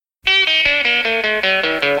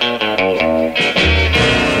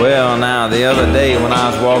other day when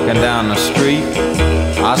I was walking down the street,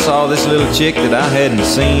 I saw this little chick that I hadn't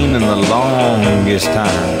seen in the longest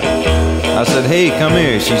time. I said, hey, come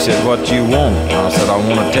here. She said, what you want? I said, I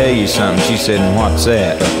want to tell you something. She said, and what's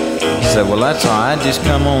that? I said, well, that's all right. Just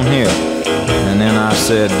come on here. And then I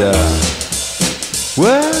said,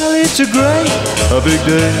 well, it's a big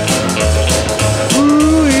day.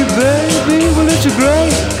 Ooh, baby, well, it's a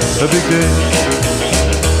big day.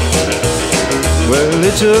 Well,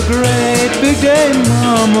 it's a great big day,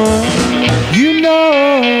 mama. You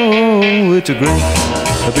know it's a big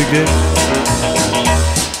day.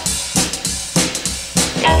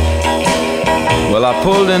 Well, I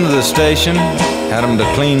pulled into the station, had them to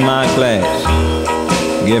clean my glass.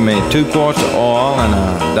 Give me 2 quarts of oil and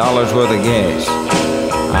 $1 worth of gas.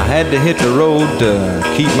 I had to hit the road to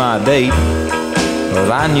keep my date,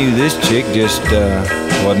 but I knew this chick just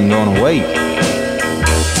wasn't gonna wait.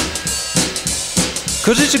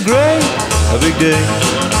 'Cause it's a big day.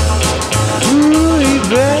 Ooh,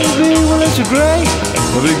 baby, well, it's a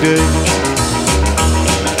big day.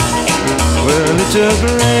 Well, it's a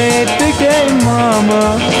great big day,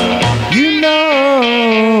 mama. You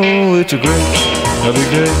know it's a big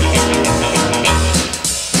day.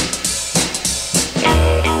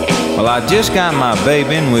 Well, I just got my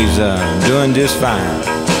baby and we's doing just fine.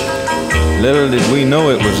 Little did we know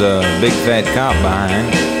it was a big fat cop behind.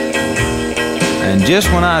 And just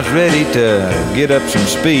when I was ready to get up some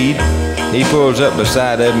speed, he pulls up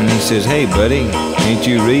beside him and he says, hey buddy, ain't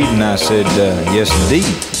you reading? I said, yes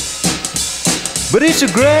indeed. But it's a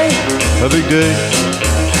big day.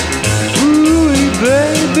 Ooh,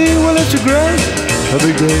 baby, well it's a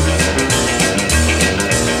big day.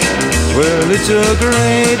 Well, it's a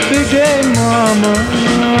great big day, mama.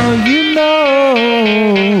 You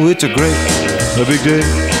know it's a big day.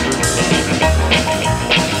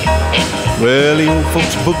 Well, the old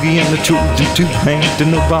folks boogie and the children too ain't to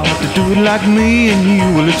nobody to do it like me and you.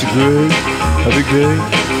 Well, it's a big day.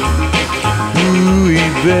 Ooh,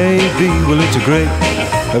 baby, well, it's a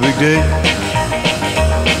big day.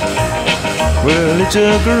 Well, it's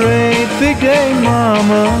a great big day,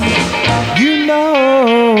 mama. You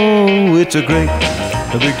know it's a big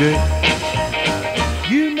day.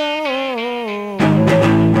 You know.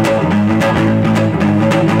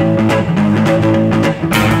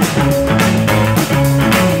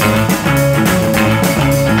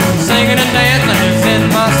 Singing and dancing is in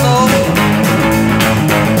my soul.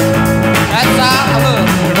 That's how I love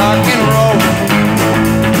rock and roll.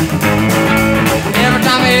 Every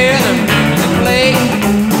time I hear the music play,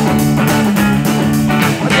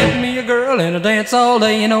 I get me a girl and I dance all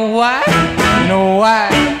day. You know why? You know why?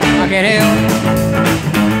 I can't help.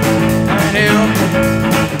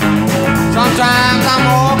 Sometimes I'm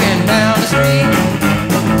walking down the street,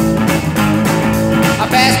 I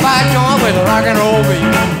pass by a joint with a rock and roll beat.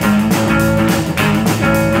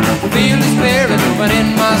 Feel the spirit moving in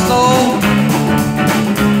my soul.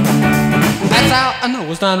 That's how I know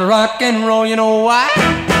it's time to rock and roll. You know why?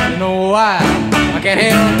 You know why? I can't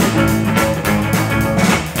help.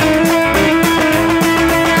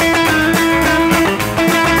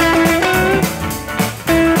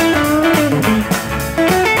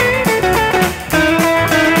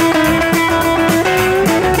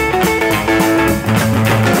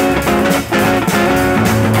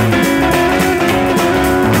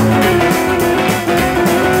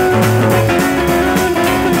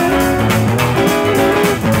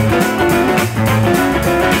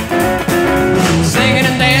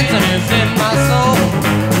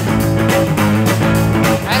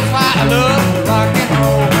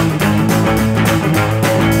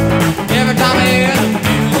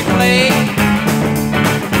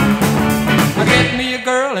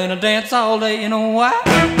 Dance all day, you know why?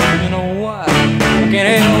 You know why? I can't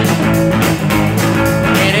help.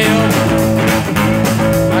 I can't help.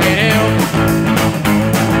 I can't help.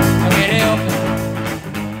 I can't help.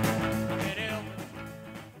 I can't help.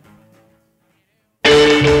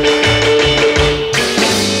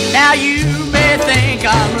 Now you may think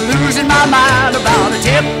I'm losing my mind about a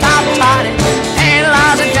tip-top body,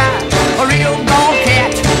 analyzing jive, a real gone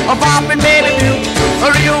cat, a bopping baby blue.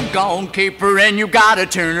 A real gone caper and you gotta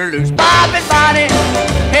turn her loose. Boppin' body,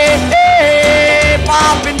 hey, hey,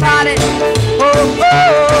 boppin' body, oh,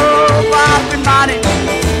 oh, boppin' body,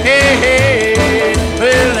 hey, hey.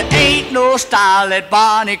 Well, there ain't no style that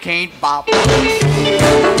Bonnie can't bop.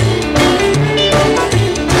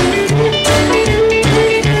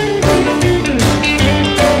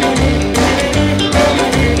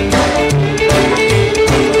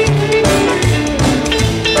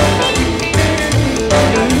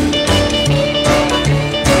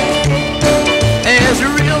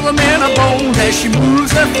 as she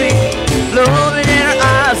moves her feet. Love in her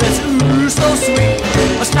eyes that's ooh so sweet.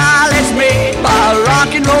 A style that's made by a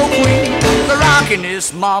rock and roll queen, the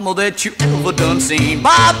rockinest mama that you ever done seen.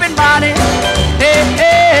 Boppin' Bonnie, hey,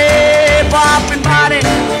 hey, hey, Boppin' Bonnie,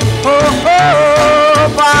 oh, oh,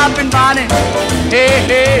 Boppin' Bonnie, hey,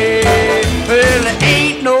 hey. Well, there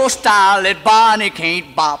ain't no style that Bonnie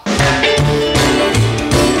can't bop.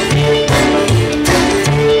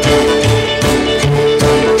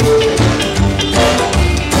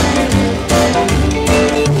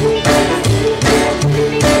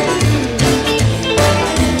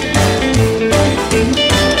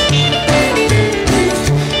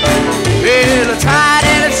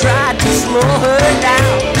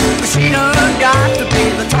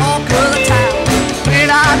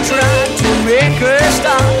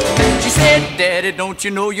 Daddy, don't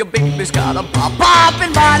you know your baby's got a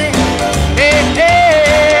boppin' body? Hey,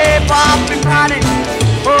 hey, boppin' body.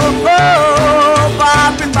 Oh, oh,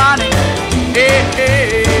 boppin' body. Hey,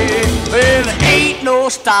 hey, well, there ain't no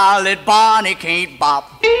style that Bonnie can't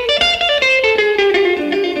bop.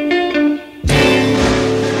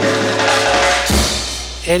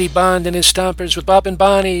 Eddie Bond and his Stompers with Boppin'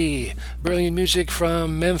 Bonnie. Brilliant music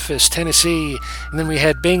from Memphis, Tennessee. And then we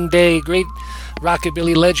had Bing Day, great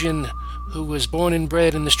rockabilly legend who was born and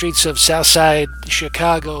bred in the streets of Southside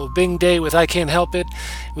Chicago. Bing Day with I Can't Help It.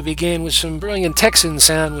 We began with some brilliant Texan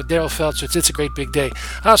sound with Daryl Phelps with It's a Great Big Day.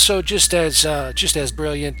 Also, just as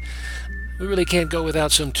brilliant, we really can't go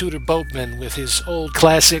without some Tudor Boatman with his old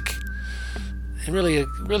classic, and really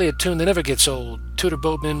a tune that never gets old. Tudor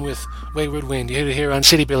Boatman with Wayward Wind. You hear it here on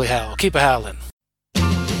City Billy Howell. Keep a howlin'.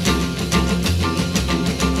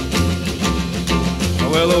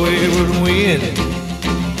 Well, a wayward wind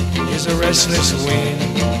is a restless wind.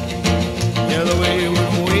 Yeah, the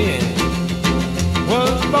wayward wind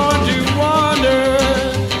was born to wander,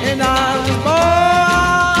 and I was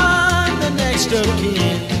born the next of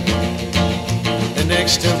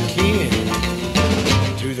kin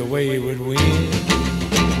to the wayward wind.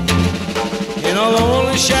 In a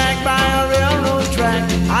lonely shack by a railroad track,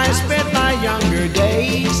 I spent my younger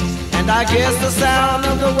days, and I guess the sound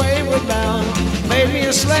of the wayward bound made me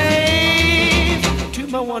a slave to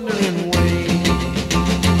my wandering way.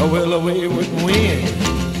 Oh, well, a wayward wind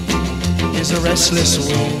is a restless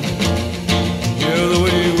wind. You're the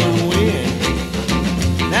wayward wind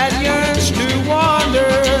that yearns to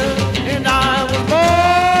wander, and I was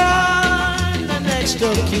born the next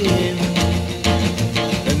of kin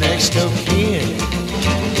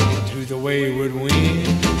to the wayward wind.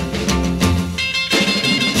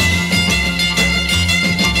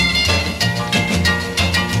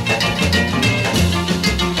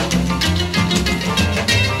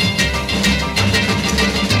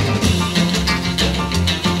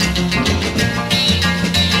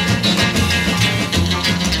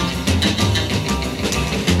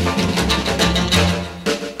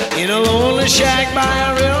 In a lonely shack by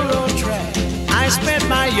a railroad track, I spent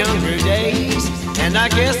my younger days, and I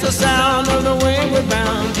guess the sound of the wayward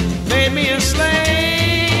bound made me a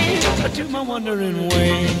slave to my wandering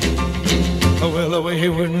way. Oh, well, a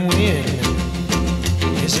wayward wind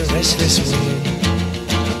is a restless wind.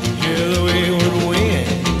 Yeah, the wayward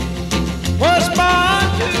wind was born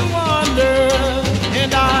to wander,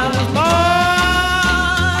 and I was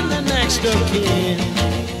born the next of kin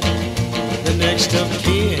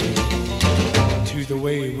to the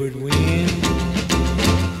wayward wind.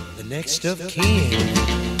 The next of kin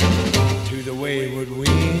to the wayward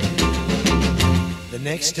wind. The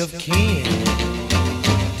next of kin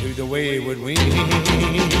to the wayward wind.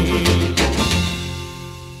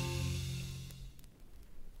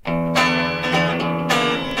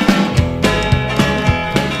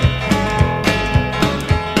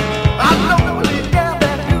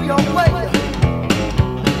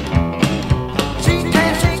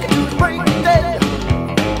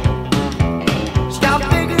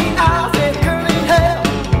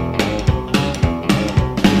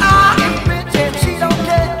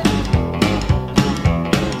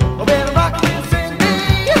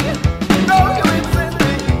 Know you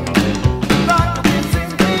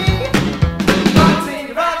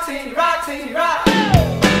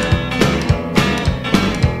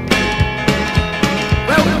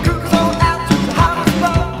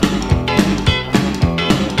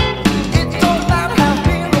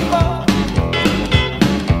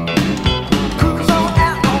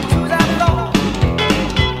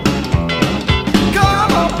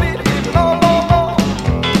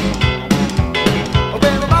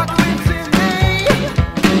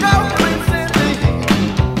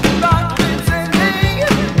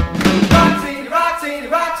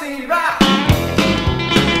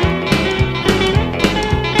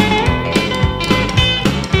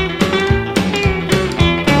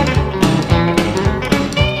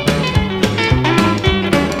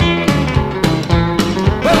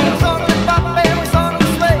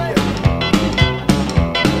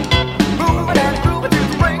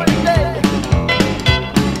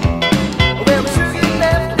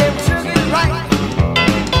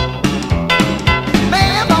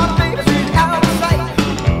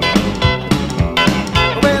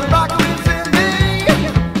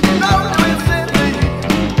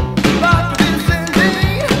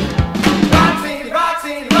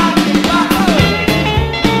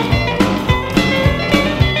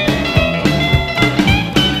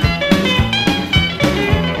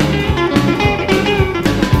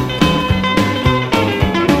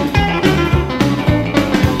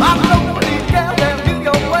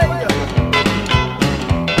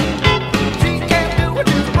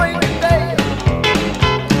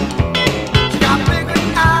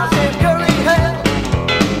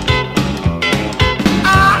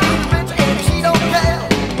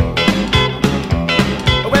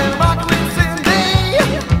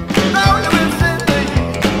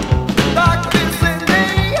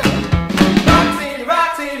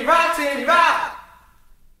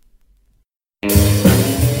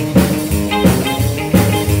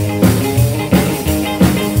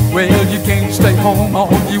stay home,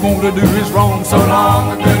 all you want to do is wrong. So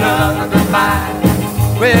long, good luck, goodbye.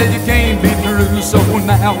 Well, you can't be through, so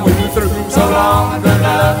now we're through. So long, good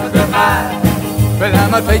luck, goodbye. Well,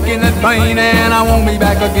 I'm taking that plane and I won't be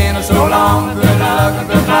back again. So long, good luck,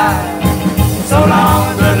 goodbye. So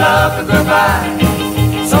long, good luck, goodbye.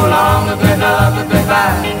 So long, good luck,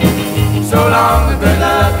 goodbye. So long, good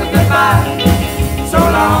luck, goodbye. So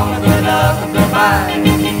long, good luck, goodbye.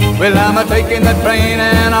 Well, I'm taking that plane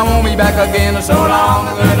and I won't be back again. So long,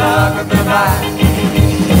 good luck, goodbye.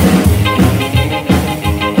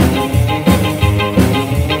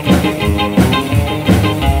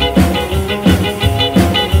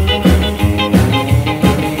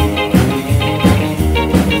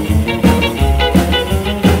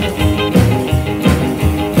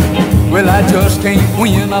 Well, I just can't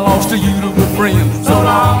win, I lost a beautiful friend. So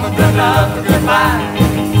long, good luck, goodbye.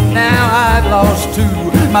 Now I've lost two,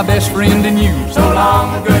 my best friend and you. So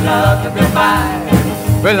long, good luck, goodbye.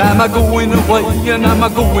 Well, I'm a-going away and I'm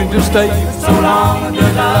a-going to stay. So long,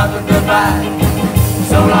 good luck, goodbye.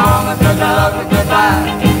 So long, good luck, goodbye.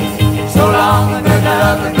 So long, good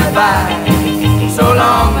luck, goodbye. So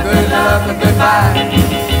long, good luck,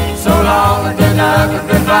 goodbye. So long, good luck,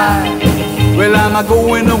 goodbye. Well, I'm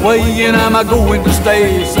a-going away and I'm a-going to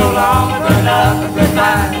stay. So long, good luck,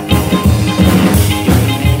 goodbye.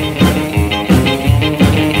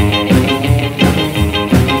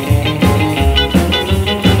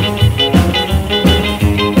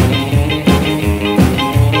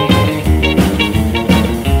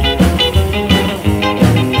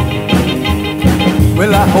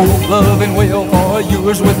 Well, I hope love and well for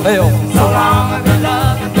yours with hell. So long, good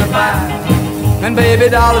luck, goodbye. And baby,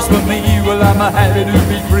 dollars for me, well, I'm happy to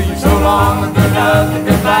be free. So long, good luck,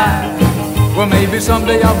 goodbye. Well, maybe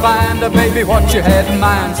someday I'll find, baby, what you had in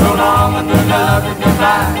mind. So long, good luck,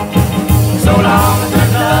 goodbye. So long,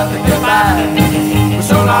 good luck, goodbye.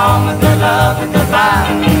 So long, good luck, goodbye.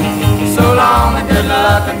 So long, good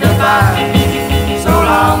luck, goodbye. So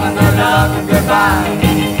long, good luck, goodbye.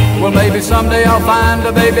 Well, maybe someday I'll find,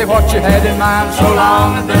 baby, what you had in mind. So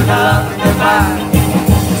long, good luck, goodbye.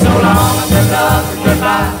 So long, good luck,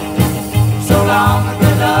 goodbye. So long,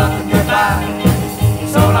 good luck, goodbye.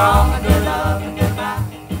 So long, good luck, goodbye.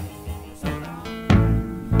 So long.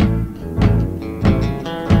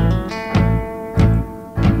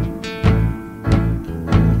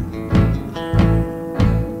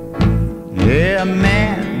 Yeah, a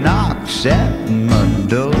man knocks at my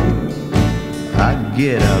door. I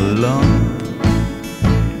get a lump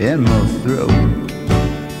in my throat.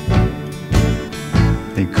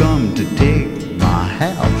 They come to take my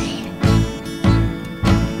house,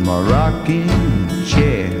 my rocking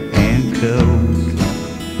chair and coat.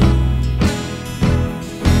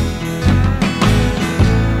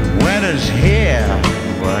 Winter's here,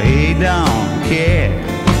 well, he don't care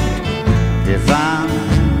if I'm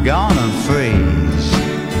gonna freeze.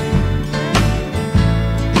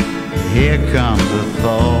 Here comes the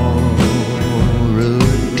fall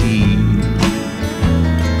routine.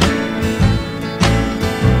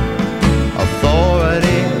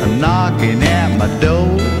 Authority knocking at my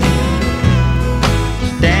door,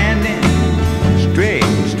 standing straight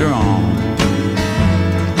and strong.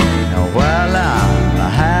 Now while I'm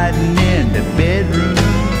hiding in the bedroom,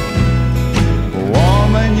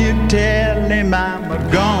 woman, you tell him I'm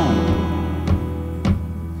gone.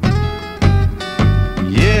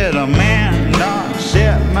 Yeah, the man knocks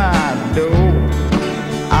at my door.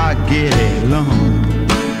 I get a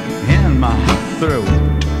lump in my throat.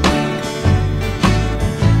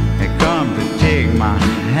 They come to take my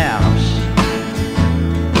house,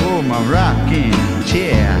 oh, my rocking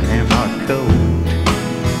chair and my coat.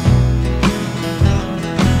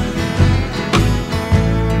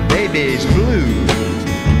 Baby's blue,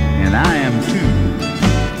 and I am too.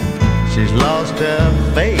 She's lost her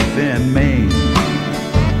faith in me.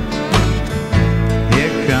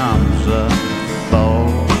 Here comes the authority.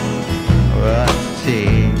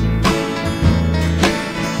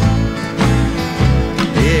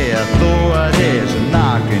 Yeah, authority's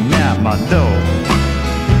knocking at my door,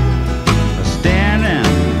 standing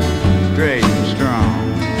straight and strong.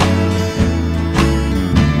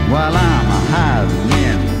 While I'm hiding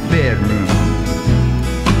in the bedroom,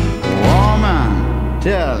 woman,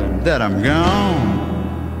 tell him that I'm gone.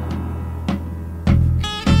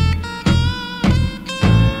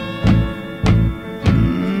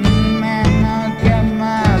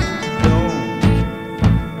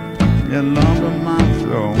 Lump in my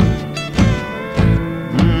throat.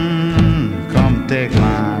 Come take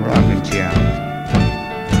my rocking chair.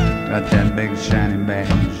 Got that big shiny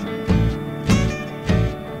badge.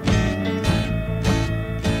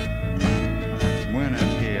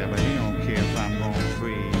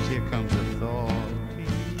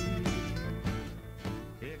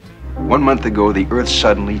 1 month ago, the Earth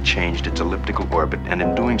suddenly changed its elliptical orbit, and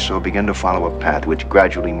in doing so began to follow a path which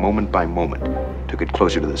gradually, moment by moment, took it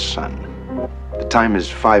closer to the sun. The time is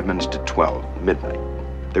 5 minutes to 12, midnight.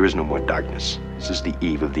 There is no more darkness. This is the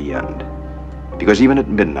eve of the end. Because even at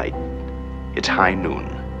midnight, it's high noon,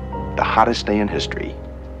 the hottest day in history,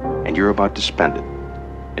 and you're about to spend it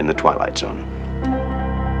in the Twilight Zone.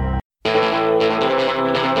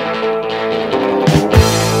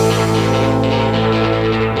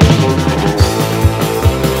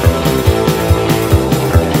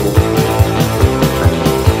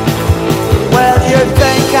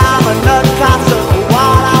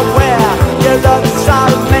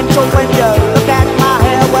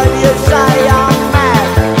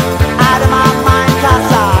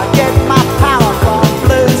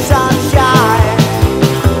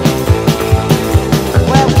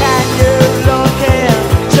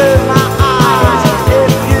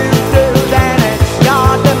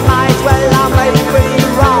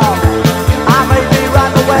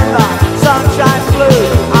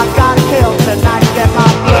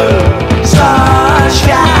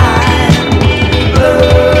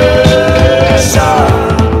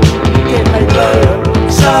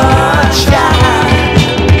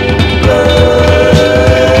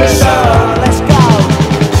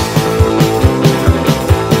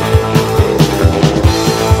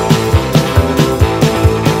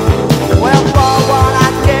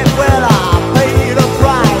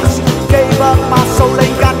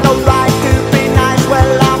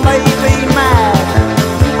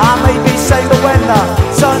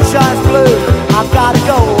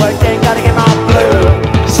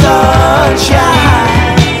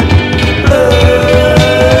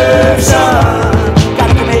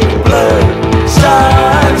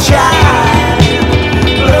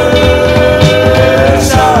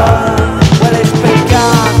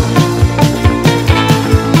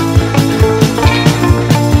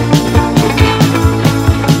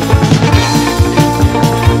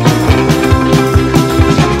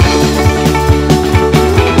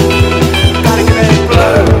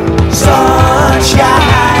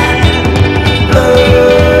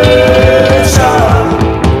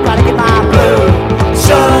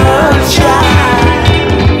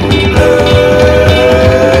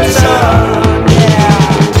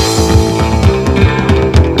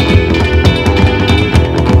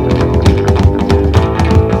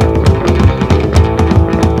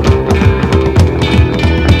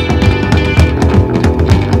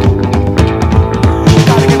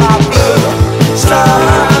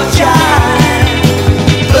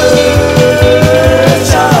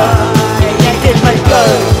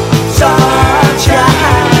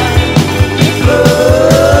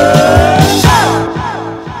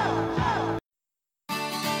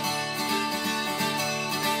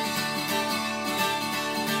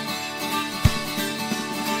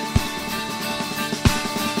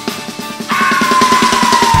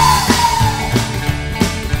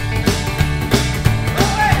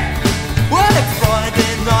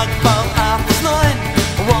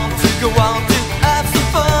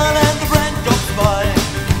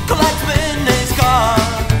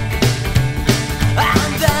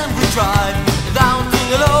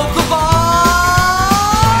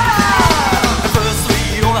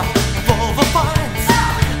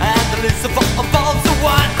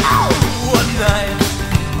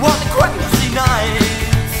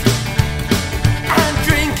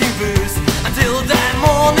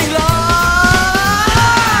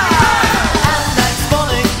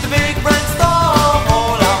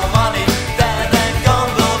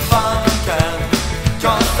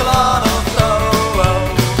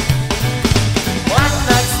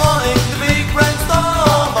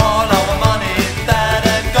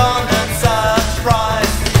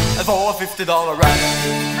 $50 ride.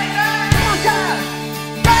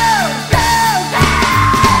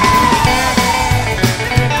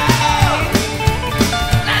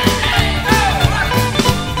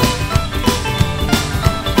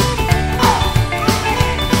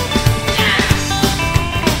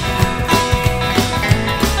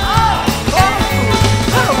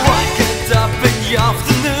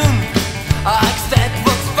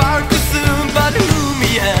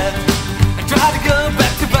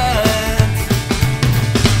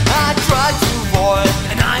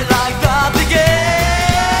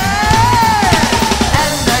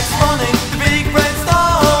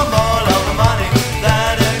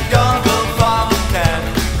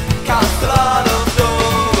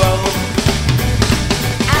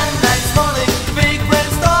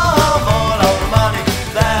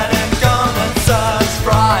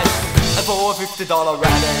 $50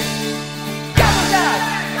 rally.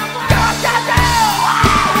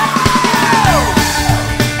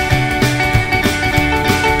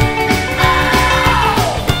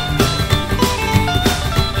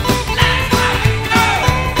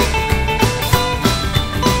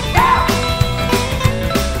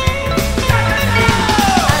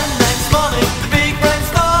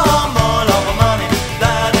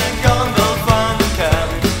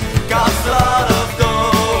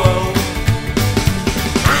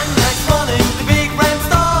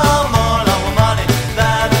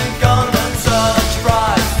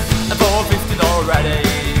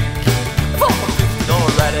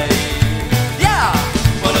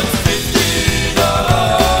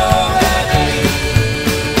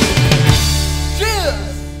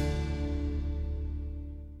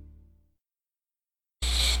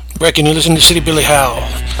 Breck, and you're listening to City Billy Howell,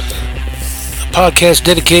 a podcast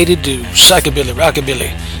dedicated to psychobilly,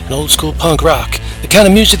 rockabilly, and old school punk rock. The kind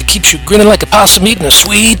of music that keeps you grinning like a possum eating a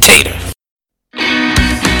sweet tater.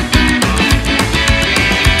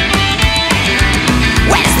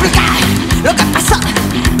 Voy a explicar lo que pasó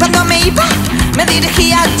cuando me iba. Me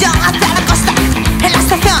dirigía yo hacia la costa, en la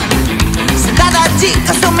estación. Sentada allí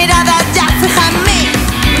con su mirada ya fija en mí,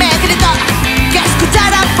 me gritó que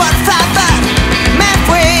escuchara por favor. Me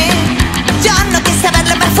fui, yo no quise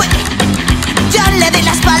verle, me fui. Yo le di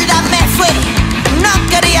la espalda, me fui. No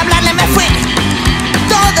quería hablarle, me fui.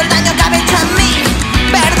 Todo el daño que había hecho en mí,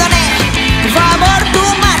 perdoné. Por favor, tú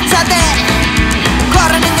márchate.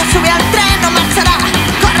 Corre, niño, sube al tren, no marchará.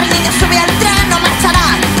 Corre, niño, sube al tren, no marchará.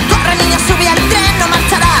 Corre, niño, sube al tren, no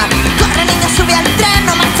marchará. Corre, niño, sube al tren,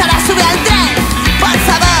 no marchará. Sube al tren, por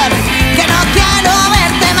favor, que no quiero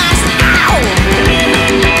verte más. ¡Au!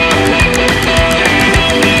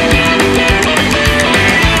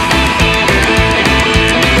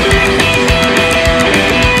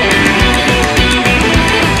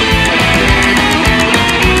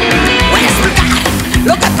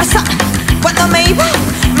 Lo que pasó cuando me iba,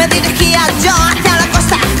 me dirigía yo hacia la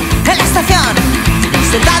costa, en la estación.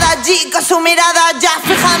 Sentada allí con su mirada ya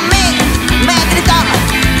fija en mí, me gritó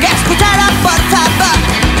que escuchara por favor.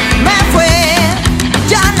 Me fui,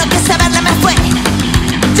 yo no quise verle, me fui.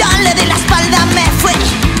 Yo le di la espalda, me fui.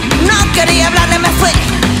 No quería hablarle, me fui.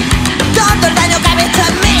 Todo el daño que había hecho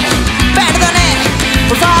en mí, perdoné.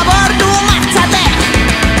 Por favor, tú márchate.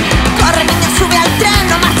 Corre, niño, sube al tren,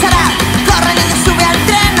 no marchará. Corre, niño, sube al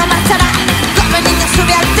tren, no marchará. Corre, niño,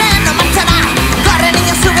 sube al tren, no marchará. Corre,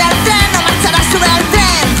 niño, sube al tren, no marchará. Sube al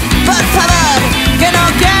tren, por favor, que no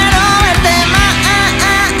quiero verte más.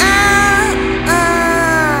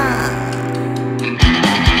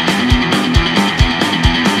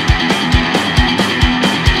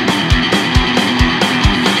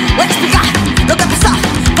 Voy a explicar lo que pasó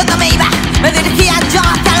cuando me iba. Me dirigía yo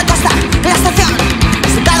hacia la costa, en la estación.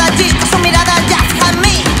 Sentada allí con su mirada ya fija en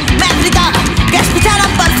mí, me gritó que escuchara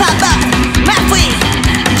por favor. Me fui,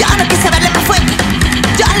 yo no quise verle, me fui.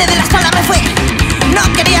 Yo le di la espalda, me fui. No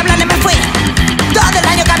quería hablarle, me fui. Todo el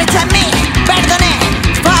daño que había hecho en mí, perdoné.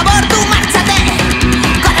 Por favor, tú márchate.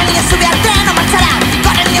 Corre, niño, sube al tren, no marchará.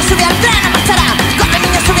 Corre, niño, sube al tren, no marchará. Corre,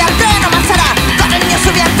 niño, sube al tren, no marchará. Corre, niño,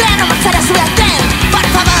 sube al tren, no marchará. Sube al tren, por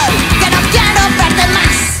favor, que no quiero verte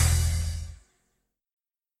más.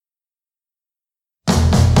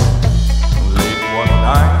 Late one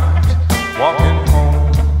night, walking home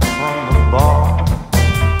from the bar,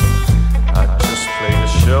 I just played a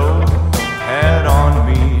show, had on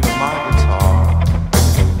me my guitar.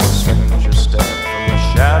 A stranger stepped from the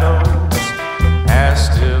shadows,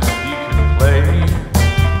 asked if he could play.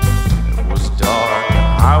 It was dark and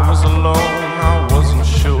I was alone, I wasn't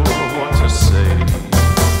sure what to say.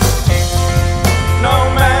 No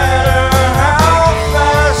matter how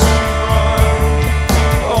fast you run,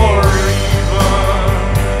 or even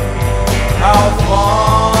how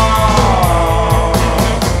far,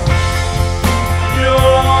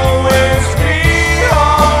 you'll always be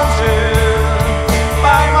haunted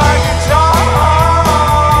by my guitar.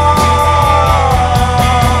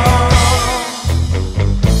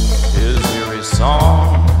 His eerie song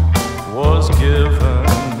was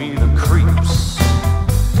giving me the creeps.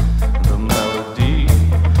 The melody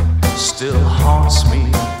still haunts me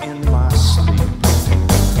in my sleep.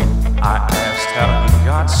 I asked how he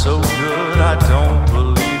got so good, I don't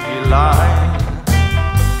believe he lied.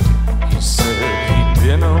 He said he'd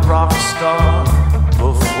been a rock star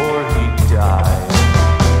before he died.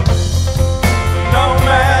 No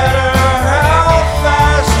matter how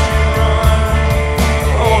fast you run,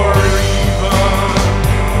 or even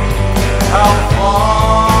how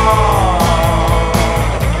far,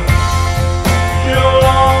 you'll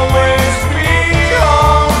always be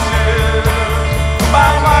haunted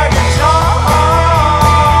by my guitar.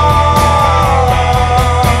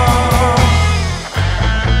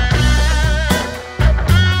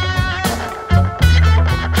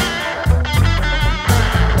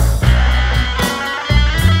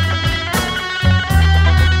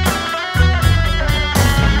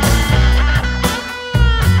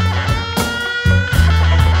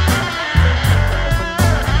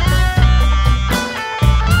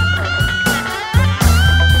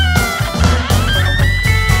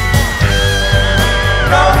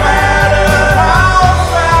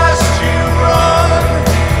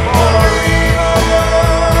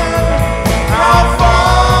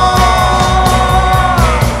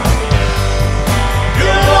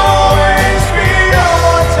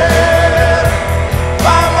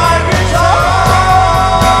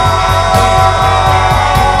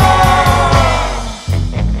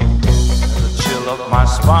 my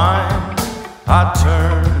spine. I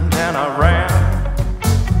turned and I ran,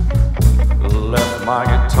 left my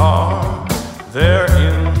guitar there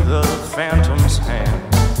in the phantom's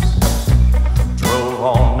hands. Drove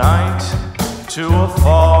all night to a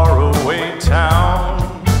faraway town.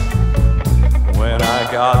 When I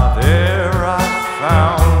got there, I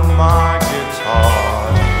found my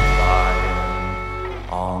guitar lying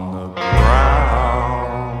on the ground.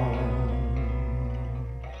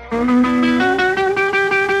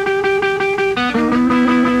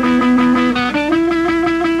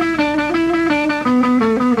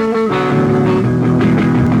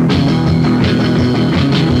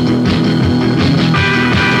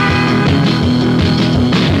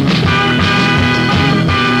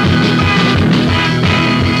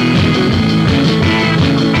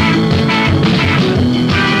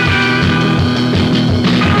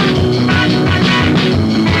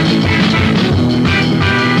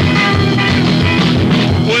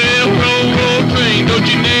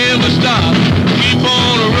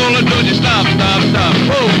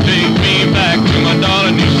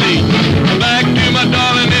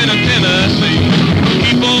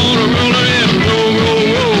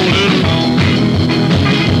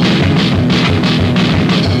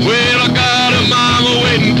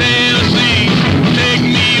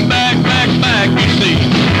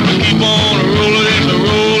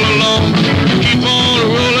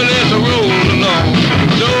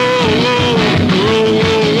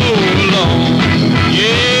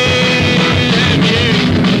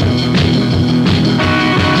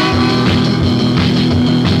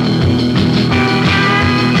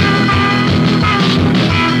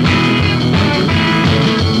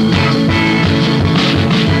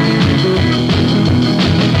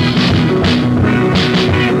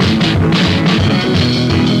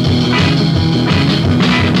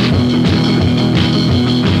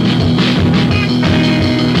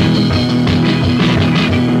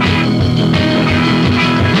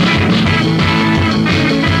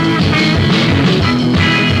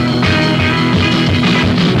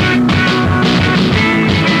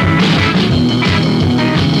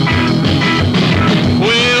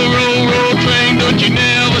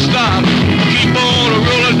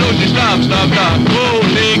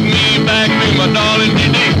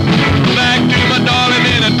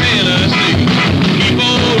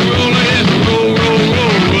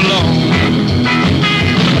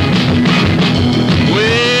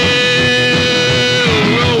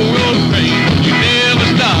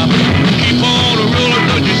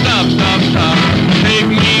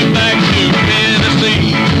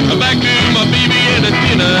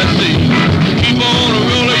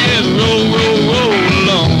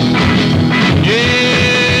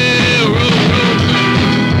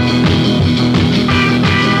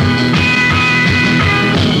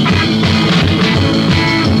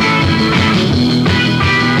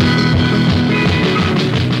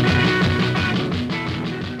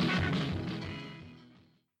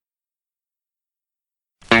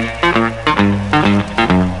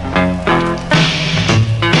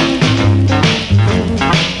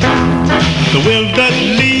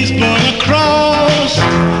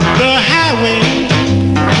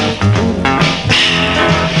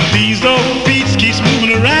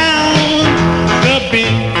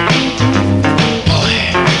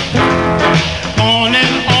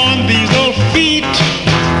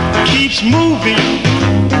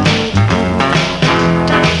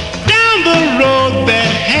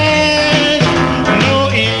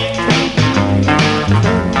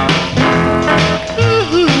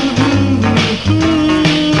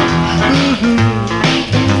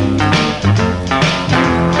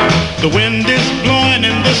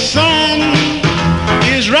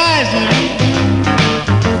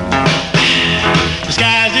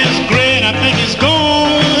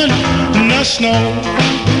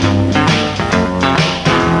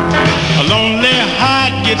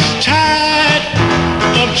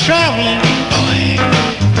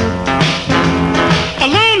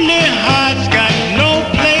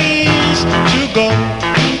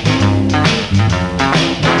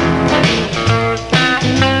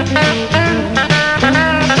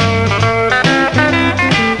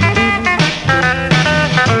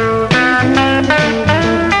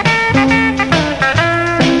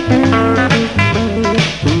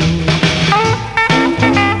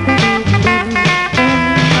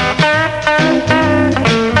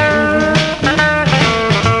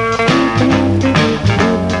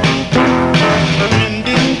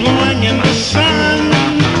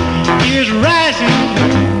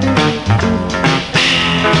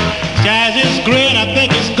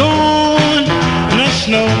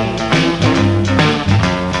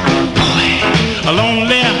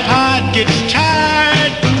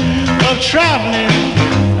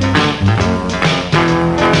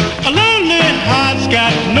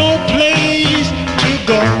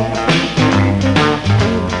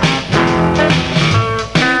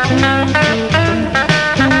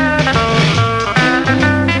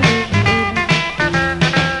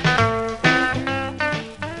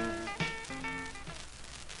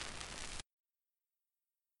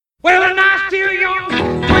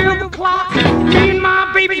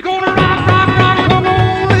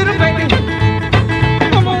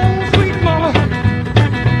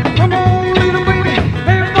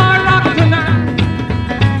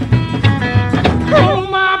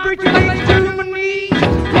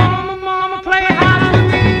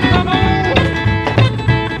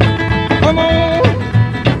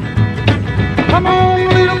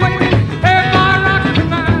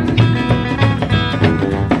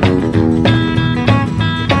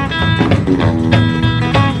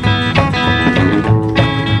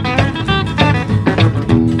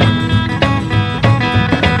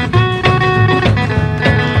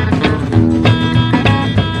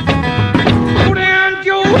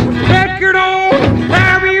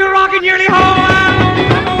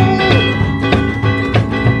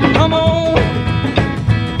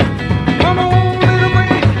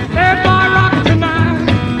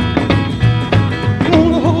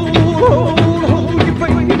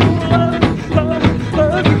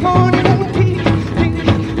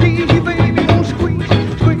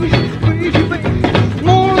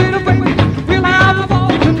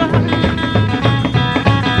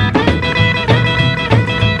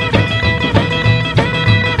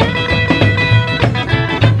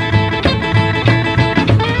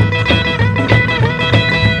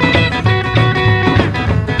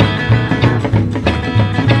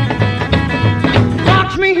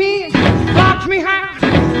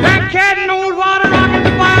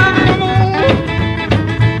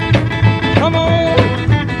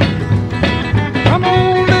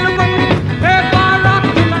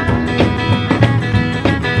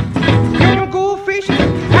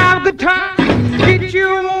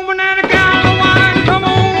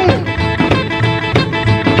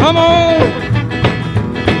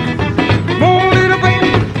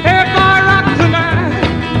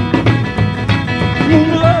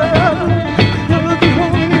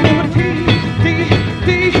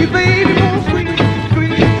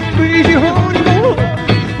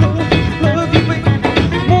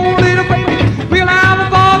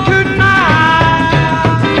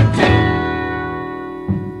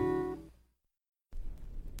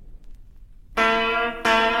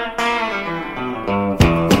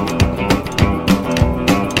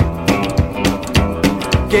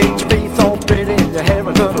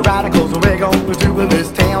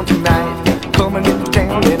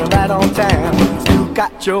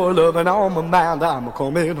 got your loving on my mind, I'm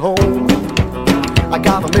coming home. I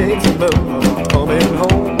gotta make some love, I'm coming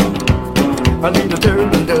home. I need a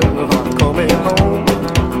turtle dove, I'm coming home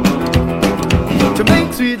to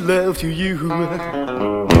make sweet love to you.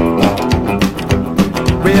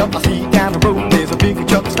 Well, I see down the road there's a big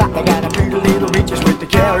truck stop. I got a pretty little bitches with the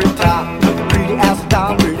carrot top, pretty as a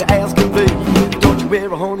doll, pretty as can be. Don't you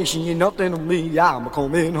worry, honey, she ain't nothing to me. I'm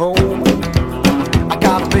coming home. I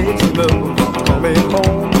gotta make some love, I'm coming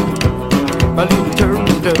home. My little turtle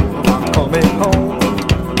dove, I'm coming home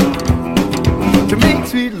to make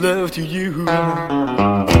sweet love to you.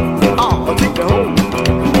 Oh, I'll take you home.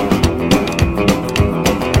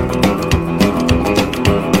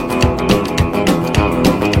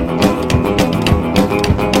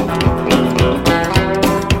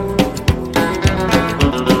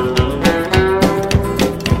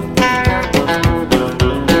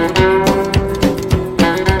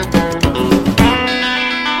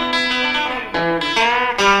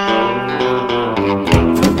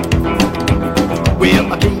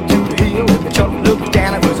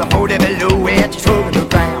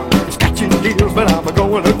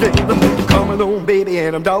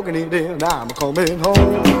 And I'm dogging it in, I'm coming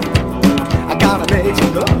home. I gotta make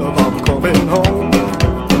some love, I'm coming home.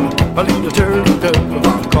 My little turtle dove,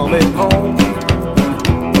 I'm coming home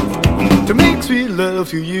to make sweet love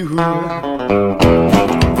to you.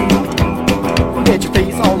 Get your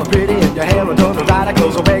face all pretty and your hair done right,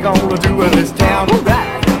 'cause we're gonna do in this town.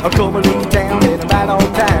 Alright, I'm coming in town and I'm right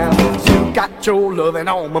on time. You got your loving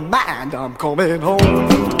on my mind, I'm coming home.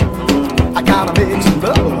 I gotta make some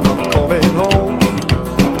love, I'm coming home.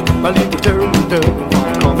 My little turtle dove,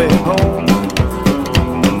 I'm coming home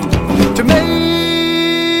to make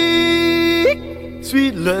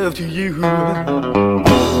sweet love to you.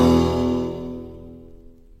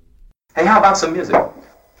 Hey, how about some music?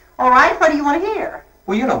 All right, what do you want to hear?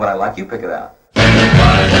 Well, you know what I like. You pick it out.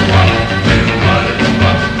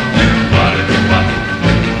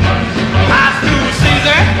 High school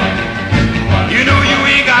Caesar, you know you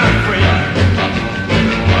ain't got a friend.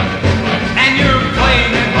 And you're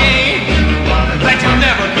playing a game that you'll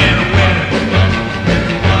never get a win.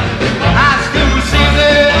 High school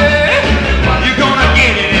Caesar, you're gonna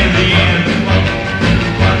get it in the end.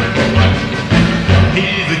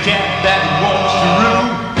 He's the cat that wants to rule,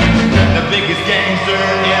 the biggest gangster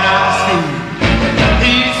in our school.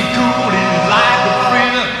 He's so cool, he's like a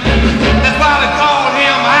freezer. That's why they call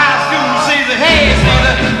him High School Caesar. Hey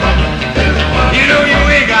Caesar, you know you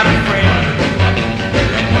ain't got a friend.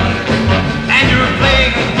 And you're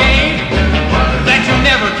playing a game that you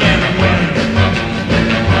never can win.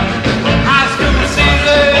 High School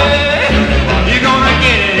Caesar, you're gonna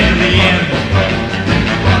get it in the end.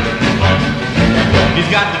 He's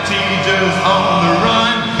got the teachers on the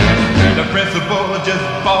run. The principal just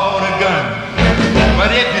bought a gun.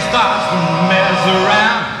 But if he starts to mess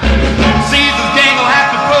around, Caesar's gang will have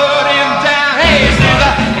to put him down. Hey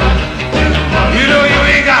Caesar, you know you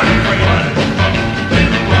ain't got a friend.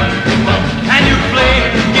 And you play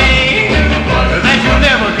the game that you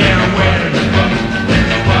never can win.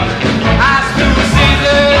 High School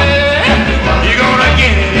Caesar, you're gonna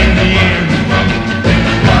get it in the end.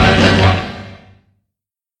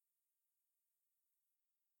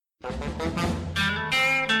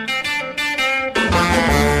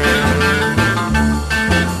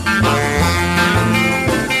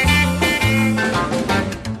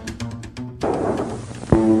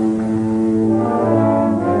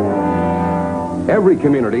 Every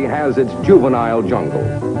community has its juvenile jungle.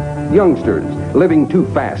 Youngsters living too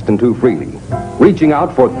fast and too freely, reaching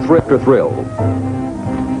out for thrift or thrill.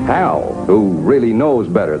 Hal, who really knows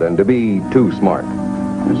better than to be too smart.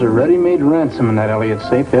 There's a ready-made ransom in that Elliott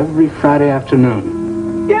safe every Friday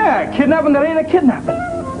afternoon. Yeah, kidnapping that ain't a kidnapping.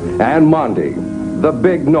 And Monty, the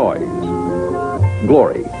big noise.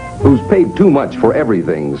 Glory, who's paid too much for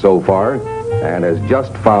everything so far and has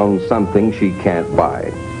just found something she can't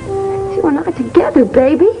buy. We're not together,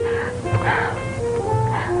 baby.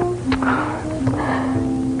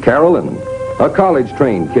 Carolyn, a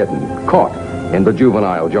college-trained kitten caught in the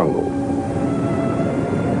juvenile jungle.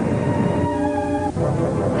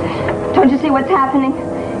 Don't you see what's happening?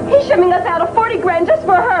 He's shimming us out of 40 grand just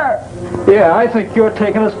for her. Yeah, I think you're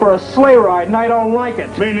taking us for a sleigh ride, and I don't like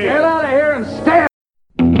it. Me neither. Get out of here and stand.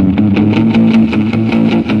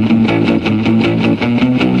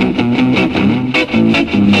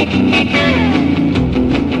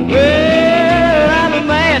 Well, I'm a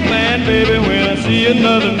madman, baby, when I see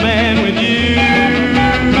another man with you.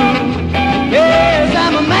 Yes,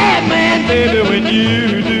 I'm a madman, baby, when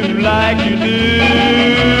you do like you do.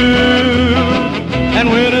 And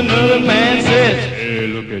when another man says,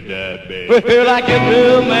 at that, baby. Well, I get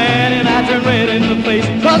real mad and I turn red in the face,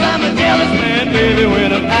 'cause I'm a jealous man, baby,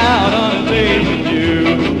 when I'm out on a date with you.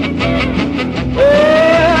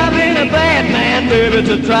 Well, I've been a bad man, baby,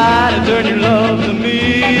 to try to turn your love to me.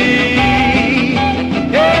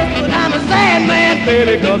 Yes, but I'm a sad man,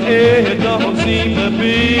 baby, 'cause it don't seem to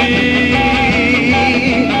be.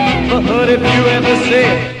 But if you ever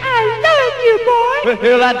said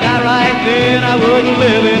well, I'd die right then, I wouldn't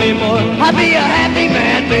live anymore. I'd be a happy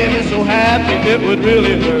man, baby, so happy it would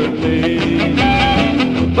really hurt me.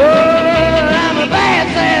 Oh, I'm a bad,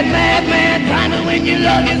 sad madman, trying to win your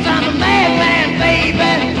love, yes, I'm a madman,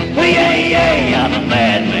 baby. Oh, yeah, yeah, I'm a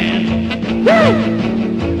madman. Woo!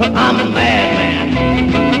 I'm a madman.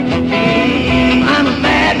 I'm a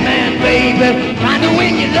madman, baby, trying to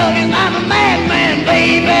win your love, yes, I'm a madman,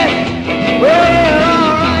 baby. Well,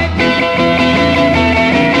 all right.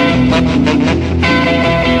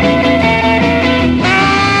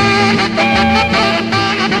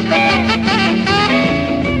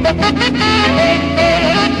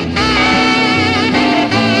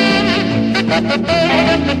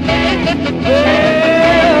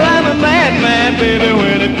 Well, I'm a madman, baby,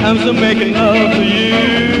 when it comes to making love to you.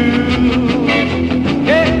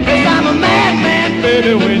 Yes, I'm a madman,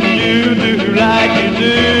 baby, when you do like you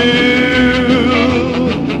do.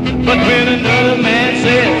 But when another man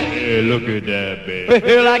says, hey, look at that, baby,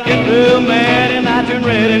 well, I get real mad and I turn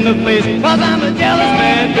red in the face, 'cause I'm a jealous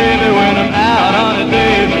man, baby, when I'm out on a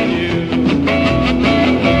date with you.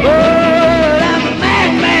 Oh, I'm a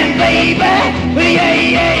madman, baby. Well, yeah,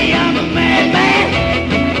 yeah, I'm a madman.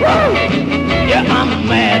 Woo! Yeah, I'm a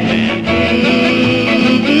madman.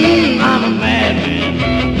 I'm a madman.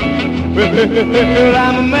 Well,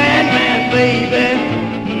 I'm a madman, baby.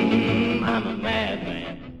 I'm a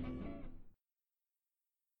madman.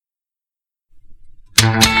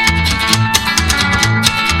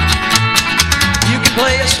 You can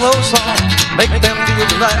play a slow song, make them feel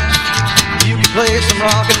right. You can play some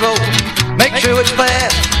rock and roll, make sure it's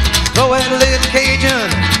fast. Throw in a little Cajun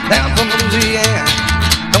down from Louisiana.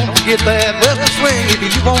 Don't forget that western swing if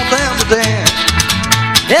you want them to dance.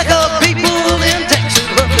 Yeah, 'cause people in Texas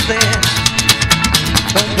love to dance.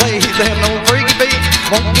 Don't play them no freaky beat,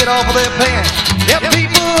 won't get off of their pants. Yeah,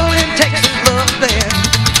 people in Texas love to dance.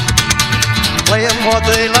 Play them what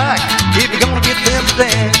they like if you're gonna get them to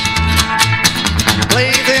dance.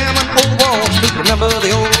 Play them an old waltz to remember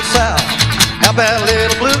the old South. How about a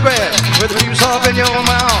little bluegrass with the juice off in your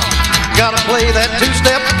mouth? Gotta play that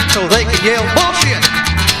two-step so they can yell bullshit.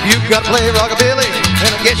 You've gotta play rockabilly,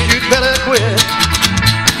 and I guess you'd better quit.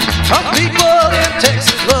 Some people in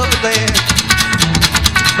Texas love to dance.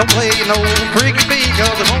 Don't play no freaky beat,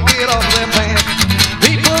 'cause they won't get off their pants.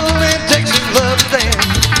 People in Texas love to dance.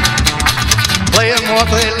 Play them what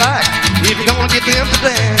they like if you're gonna get them to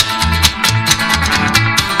dance.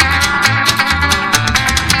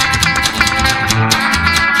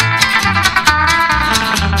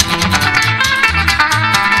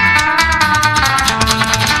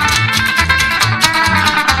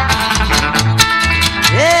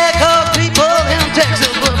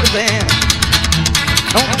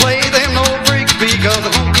 Because they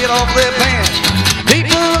won't get off their pants.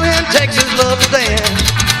 People in Texas love to dance.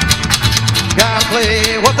 Gotta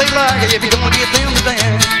play what they like if you're gonna get them to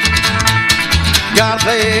dance. Gotta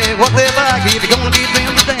play what they like if you're gonna get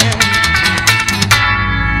them to dance.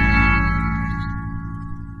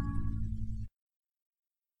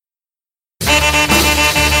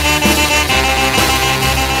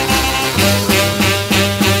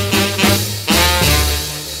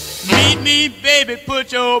 Meet me, baby,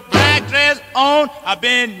 put your black dress on. I've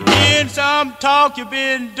been hearing some talk, you've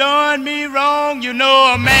been doing me wrong. You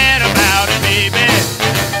know I'm mad about it, baby.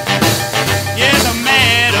 Yes, I'm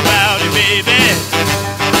mad about it, baby.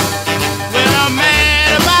 Well, I'm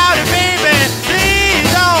mad about it, baby. Please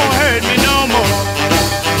don't hurt me no more.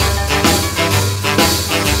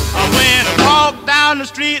 When I walk down the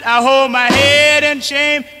street, I hold my head in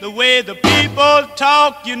shame. The way the people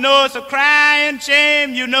talk, you know it's a crying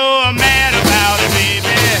shame. You know I'm mad about it, baby.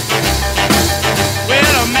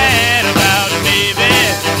 Well, I'm mad about it, baby.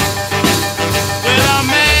 Well, I'm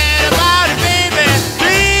mad about it, baby.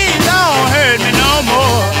 Please don't hurt me no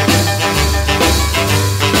more.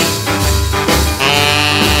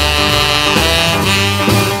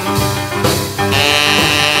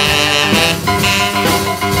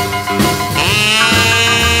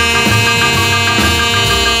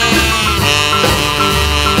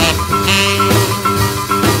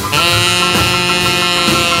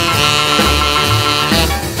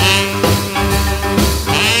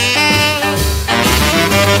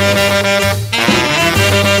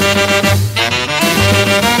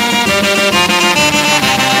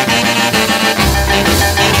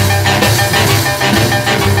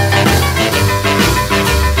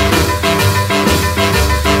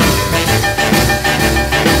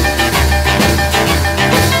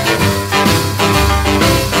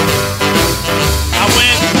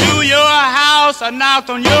 house, I knocked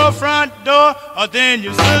on your front door. Then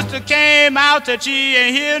your sister came out, said she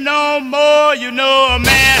ain't here no more. You know a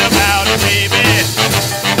man about it, baby.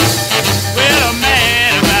 Well, a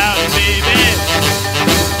man about it, baby.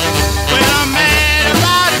 Well, a man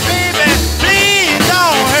about it, baby. Please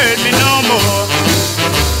don't hurt me no more.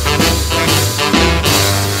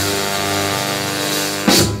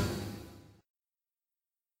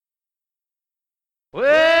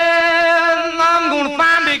 Well, I'm gonna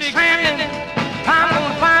find Big Sandy. I'm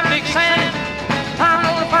gonna find Big Sandy. I'm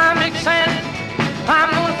gonna find Big Sandy. I'm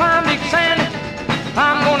gonna find Big Sandy.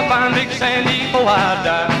 I'm gonna find Big Sandy before I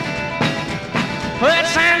die. Well,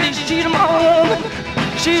 Sandy's cheating my woman.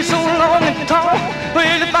 She's so long and tall.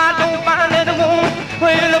 Well, if I don't find that woman,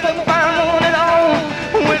 well, if I don't find one at all,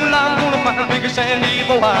 well, I'm gonna find Big Sandy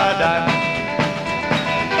before I die.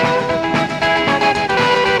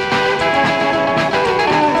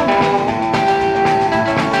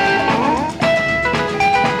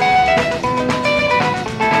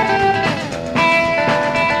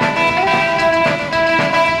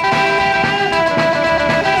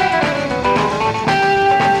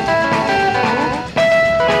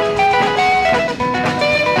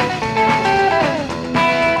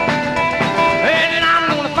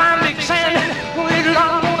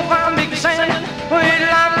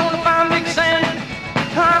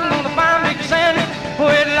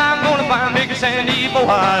 Sandy before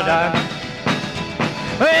I die.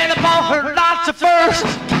 Well, I bought her lots of furs.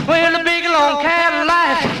 Well, a big long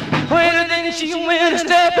Cadillac. Well, then she went a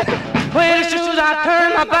stepping. Well, as soon as I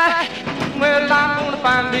turned my back, well, I'm gonna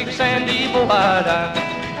find Big Sandy before I die.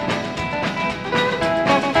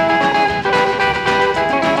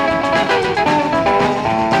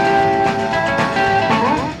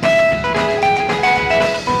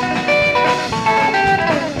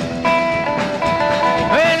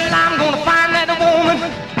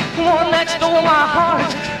 Stole my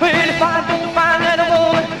heart. Well, if I don't find that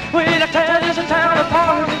woman, well, I tear this town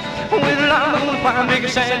apart. Well, I'm gonna find Big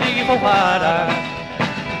Sandy before I die.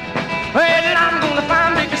 Well, I'm gonna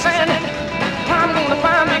find Big Sandy. I'm gonna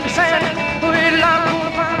find Big Sandy. Well, I'm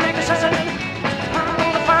gonna find Big Sandy. I'm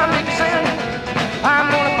gonna find Big Sandy. I'm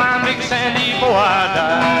gonna find Big Sandy before I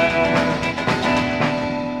die.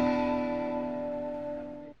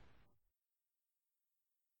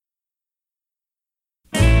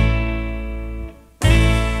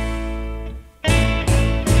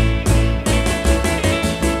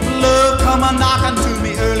 Knocking to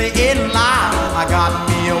me early in life. I got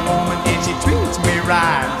me a woman and she treats me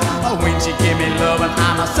right. When she give me love and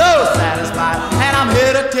I'm so satisfied. And I'm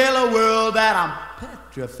here to tell the world that I'm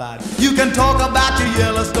petrified. You can talk about your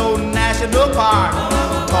Yellowstone National Park,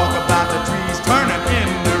 talk about the trees turning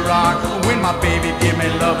into rock. When my baby give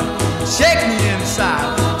me love and shake me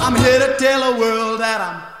inside, I'm here to tell the world that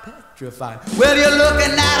I'm petrified. Well, you're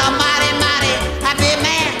looking at a mighty, mighty happy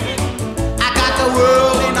man. I got the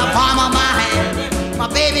world in the palm of my hand. My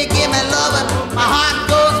baby give me love and my heart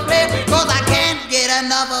goes split, cause I can't get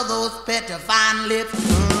enough of those petrifying lips.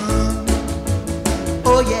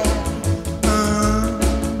 Oh yeah,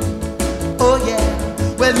 oh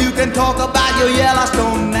yeah. Well, you can talk about your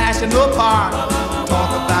Yellowstone National Park, talk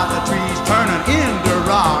about the trees turning into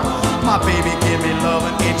rock. My baby give me love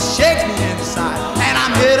and it shakes me inside, and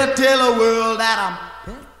I'm here to tell the world that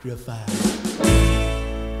I'm petrified.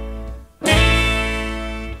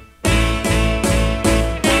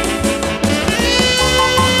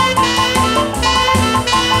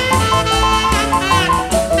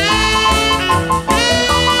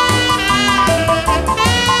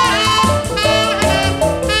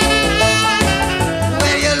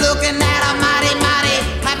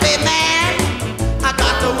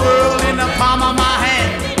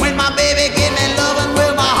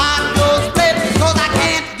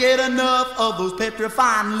 Of those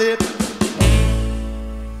petrifying lips.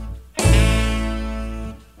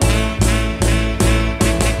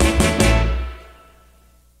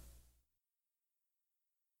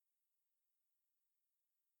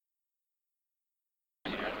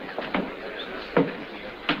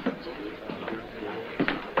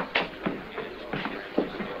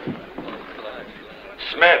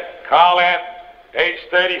 Smith, call in, age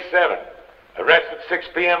 37, arrested 6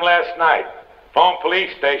 p.m. last night. Phone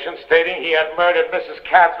police station stating he had murdered Mrs.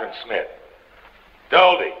 Catherine Smith.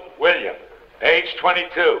 Doldy, William, age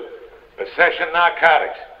 22, possession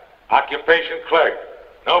narcotics, occupation clerk,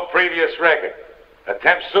 no previous record,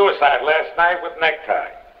 attempt suicide last night with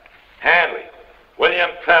necktie. Handley,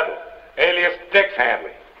 William Tuttle, alias Dix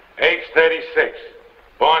Handley, age 36,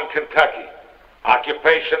 born Kentucky,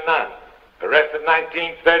 occupation none, arrested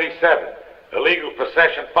 1937, illegal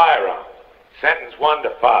possession firearm, sentence 1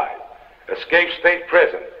 to 5. Escaped state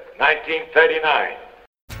prison, 1939.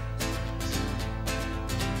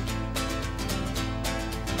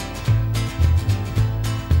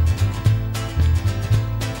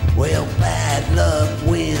 Well, bad luck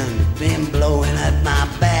wind been blowing at my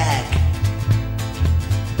back.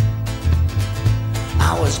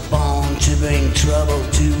 I was born to bring trouble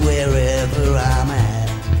to wherever I'm at.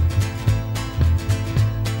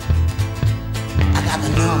 I got the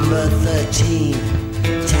number 13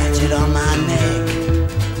 tattooed on my neck.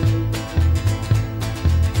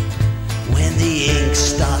 When the ink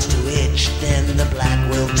starts to itch, then the black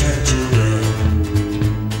will turn to red.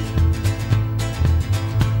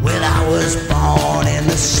 Well, I was born in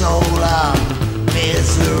the soul of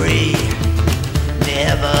misery.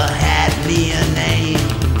 Never had me a name.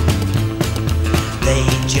 They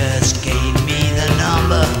just gave me the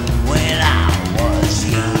number when I was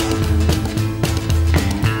young.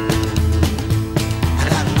 I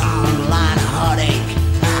got an online heartache,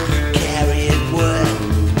 I carry it well.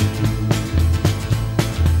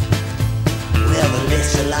 Well, the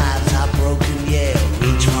list of lives I've broken, yeah,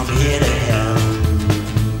 reach from here to hell.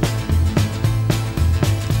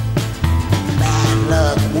 Bad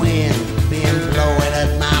luck wind been blowing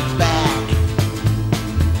at my back.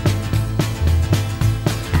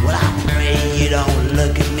 Well, I pray you don't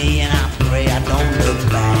look at me, and I pray I don't look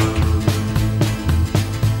back.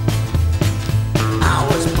 I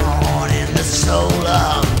was born in the soul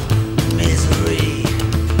of misery.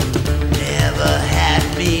 Never had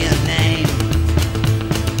me a name.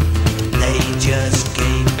 They just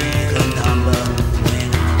gave me the number when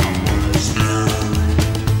I was young.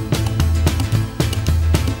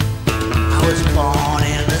 I was born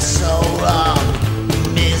in the soul of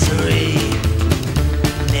misery.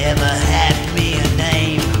 Never had me a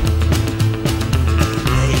name.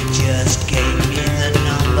 They just gave me the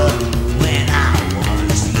number when I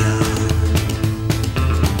was young.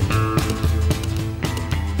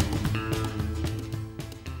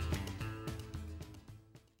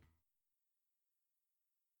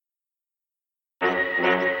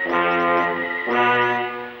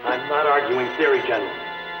 I'm not arguing theory, General.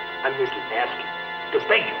 I'm here to ask you, to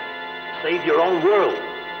beg you, to save your own world.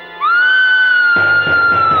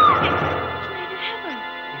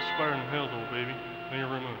 Inspiring hell, though, baby. Thank you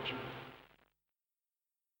very much.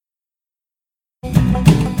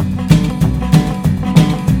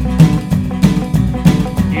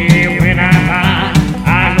 Yeah, when I die, I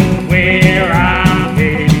know where I'm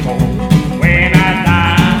headed for. When I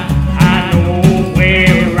die, I know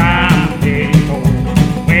where I'm headed for.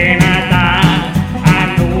 When I die, I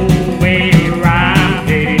know where I'm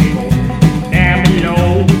headed for. Down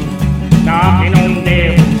below, knocking on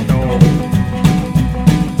devil's door.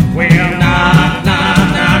 Well, knock, knock,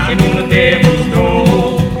 knocking on the devil's door.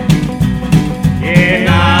 Yeah,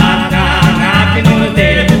 knock, knock, knocking on the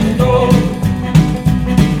devil's door.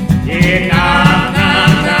 Yeah, knock,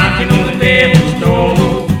 knock, knocking on the devil's door.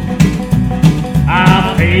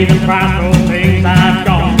 I'll pay the price for things I've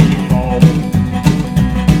done before.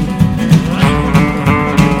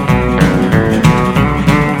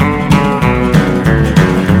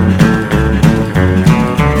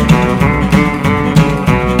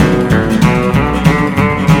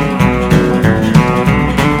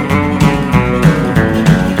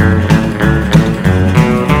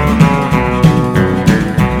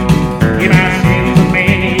 Yeah, my sins are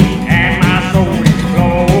many and my soul is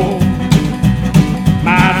flow.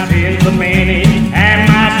 My sins are many and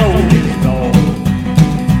my soul is flow.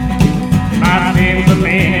 My sins are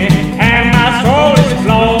many and my soul is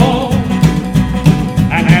flow.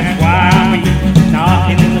 And that's why I'm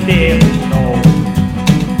knocking in the devil's door.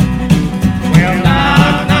 Well,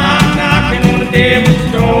 knock, knock, knocking on the devil's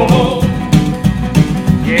door.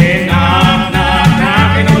 Yeah, knock, knock,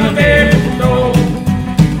 knocking on the devil's door.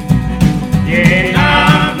 Yeah,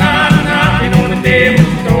 knock, knock, knocking on the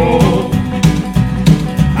devil's door.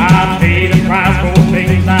 I'll pay the price for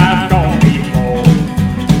things I've done before.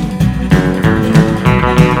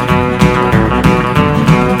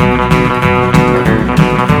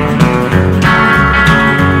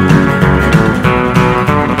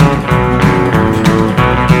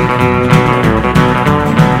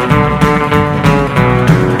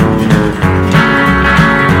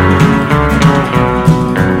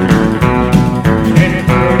 Them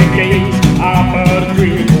pearly gates are but a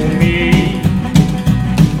dream for me.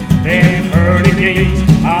 Them pearly gates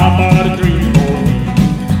are but a dream for me.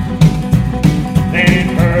 Them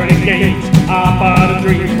pearly gates are but a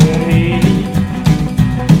dream for me.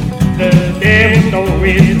 The devil's door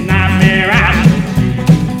is a nightmare I should see.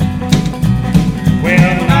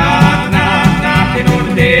 Well, knock, knock, knocking on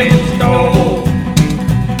the devil's door.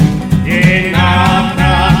 Yeah,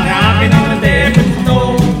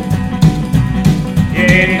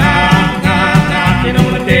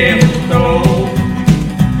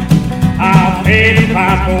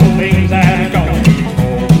 things that gone before.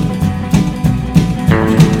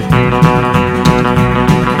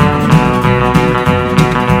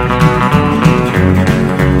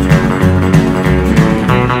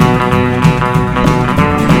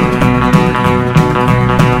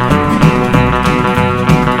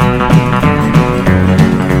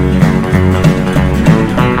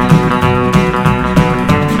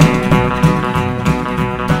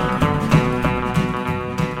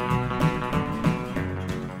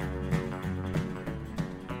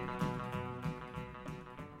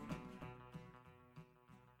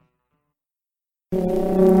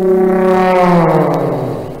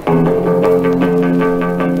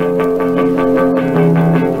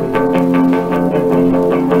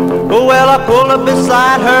 Well, I pulled up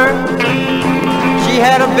beside her. She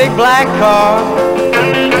had a big black car.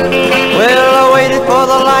 Well, I waited for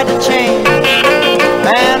the light to change,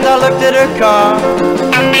 and I looked at her car.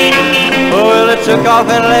 Well, it took off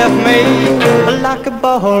and left me like a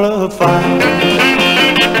ball of fire.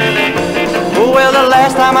 Well, the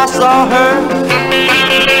last time I saw her,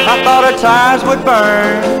 I thought her tires would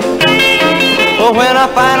burn. Well, when I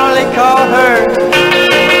finally caught her,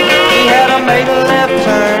 she had made a left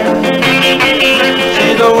turn.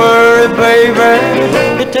 She's a worry, baby,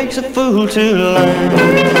 it takes a fool to learn.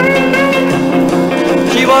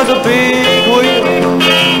 She was a big wheel,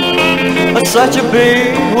 such a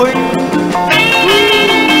big wheel,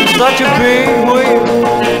 such a big wheel.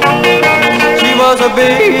 She was a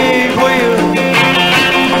big wheel,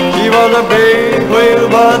 she was a big wheel,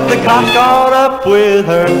 but the cops caught up with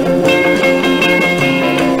her.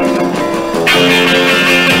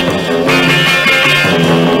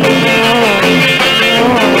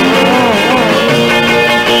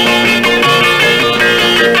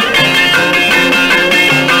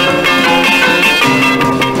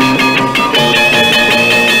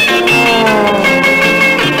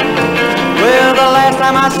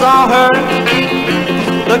 I saw her,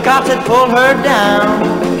 the cops had pulled her down.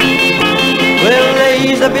 Well, they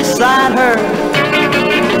eased up beside her,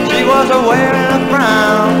 she was wearing a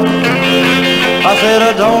frown. I said,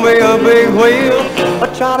 oh, don't be a big wheel,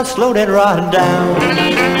 but try to slow that ride down.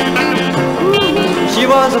 She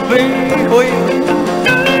was a big wheel,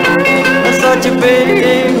 such a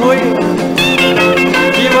big wheel.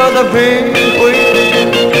 She was a big wheel,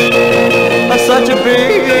 such a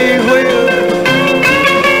big wheel.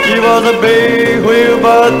 She was a big wheel,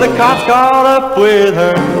 but the cops caught up with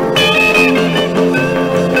her.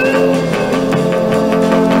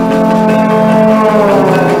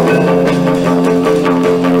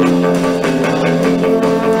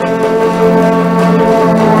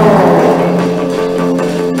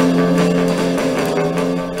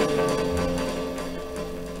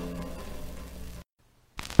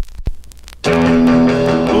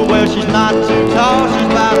 Well, she's not too tall, she's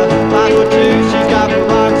about 5'2". She's got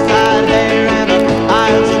peroxide hair and her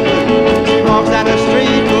eyes are blue. She walks down the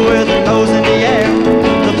street with her nose in the air.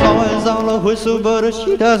 The boys all a whistle, but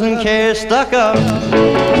she doesn't care. Stuck up,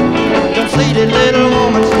 conceited little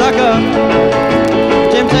woman, stuck up.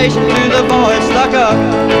 Temptation to the boys, stuck up.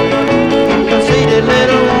 Conceited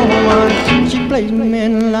little woman. She plays with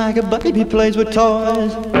men like a baby plays with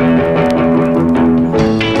toys.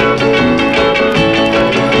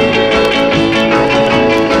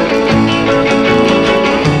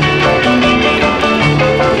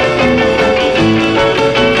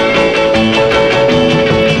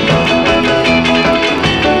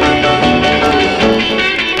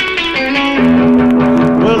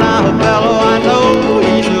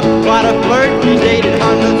 He dated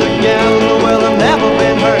hundreds of gals, well, I've never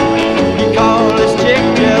been hurt. He called his chick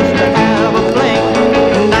just to have a fling,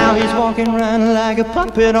 and now he's walking around like a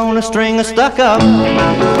puppet on a string. A stuck up,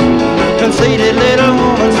 conceited little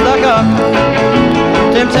woman, stuck up.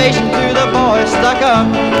 Temptation to the boy, stuck up.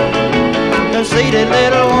 Conceited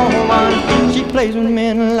little woman, she plays with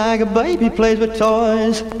men like a baby plays with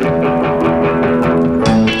toys.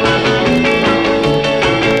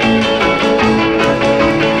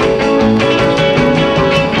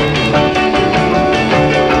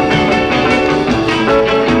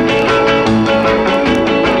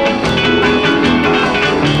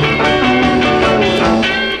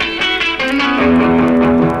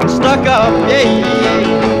 Stuck up, yeah,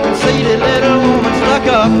 yeah. Conceited little woman, stuck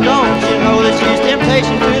up. Don't you know that she's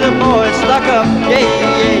temptation to the boys? Stuck up, yeah,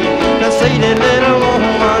 yeah. Conceited little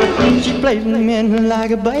woman, she plays with men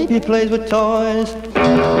like a baby plays with toys.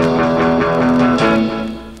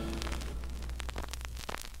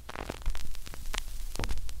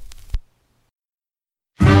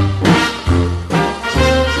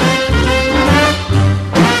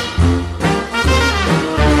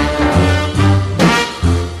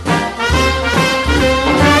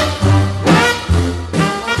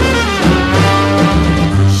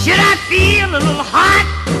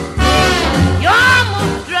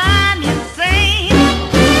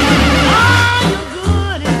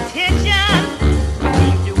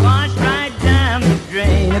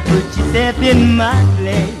 in my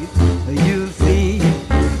place.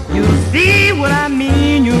 You see what I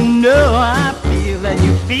mean. You know I feel, and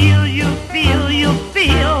you feel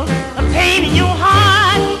a pain in your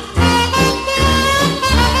heart.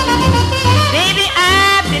 Baby,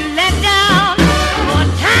 I've been let down more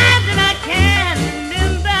times than I can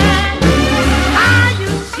remember. How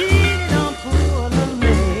you cheated on poor little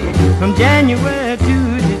me from January to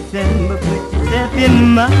December. Put yourself in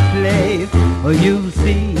my place. Oh, you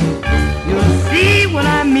see what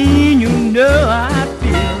I mean. You know I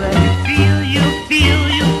feel, and you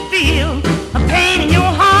feel a pain in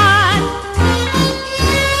your heart.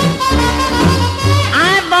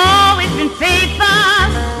 I've always been faithful,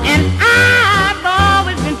 and I've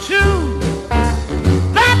always been true.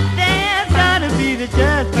 But there's gotta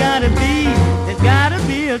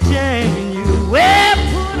be a change in you. Well,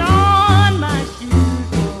 put on my shoes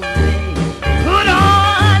for me. Put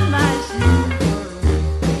on my shoes.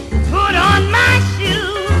 Put on my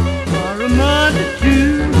shoes for a mother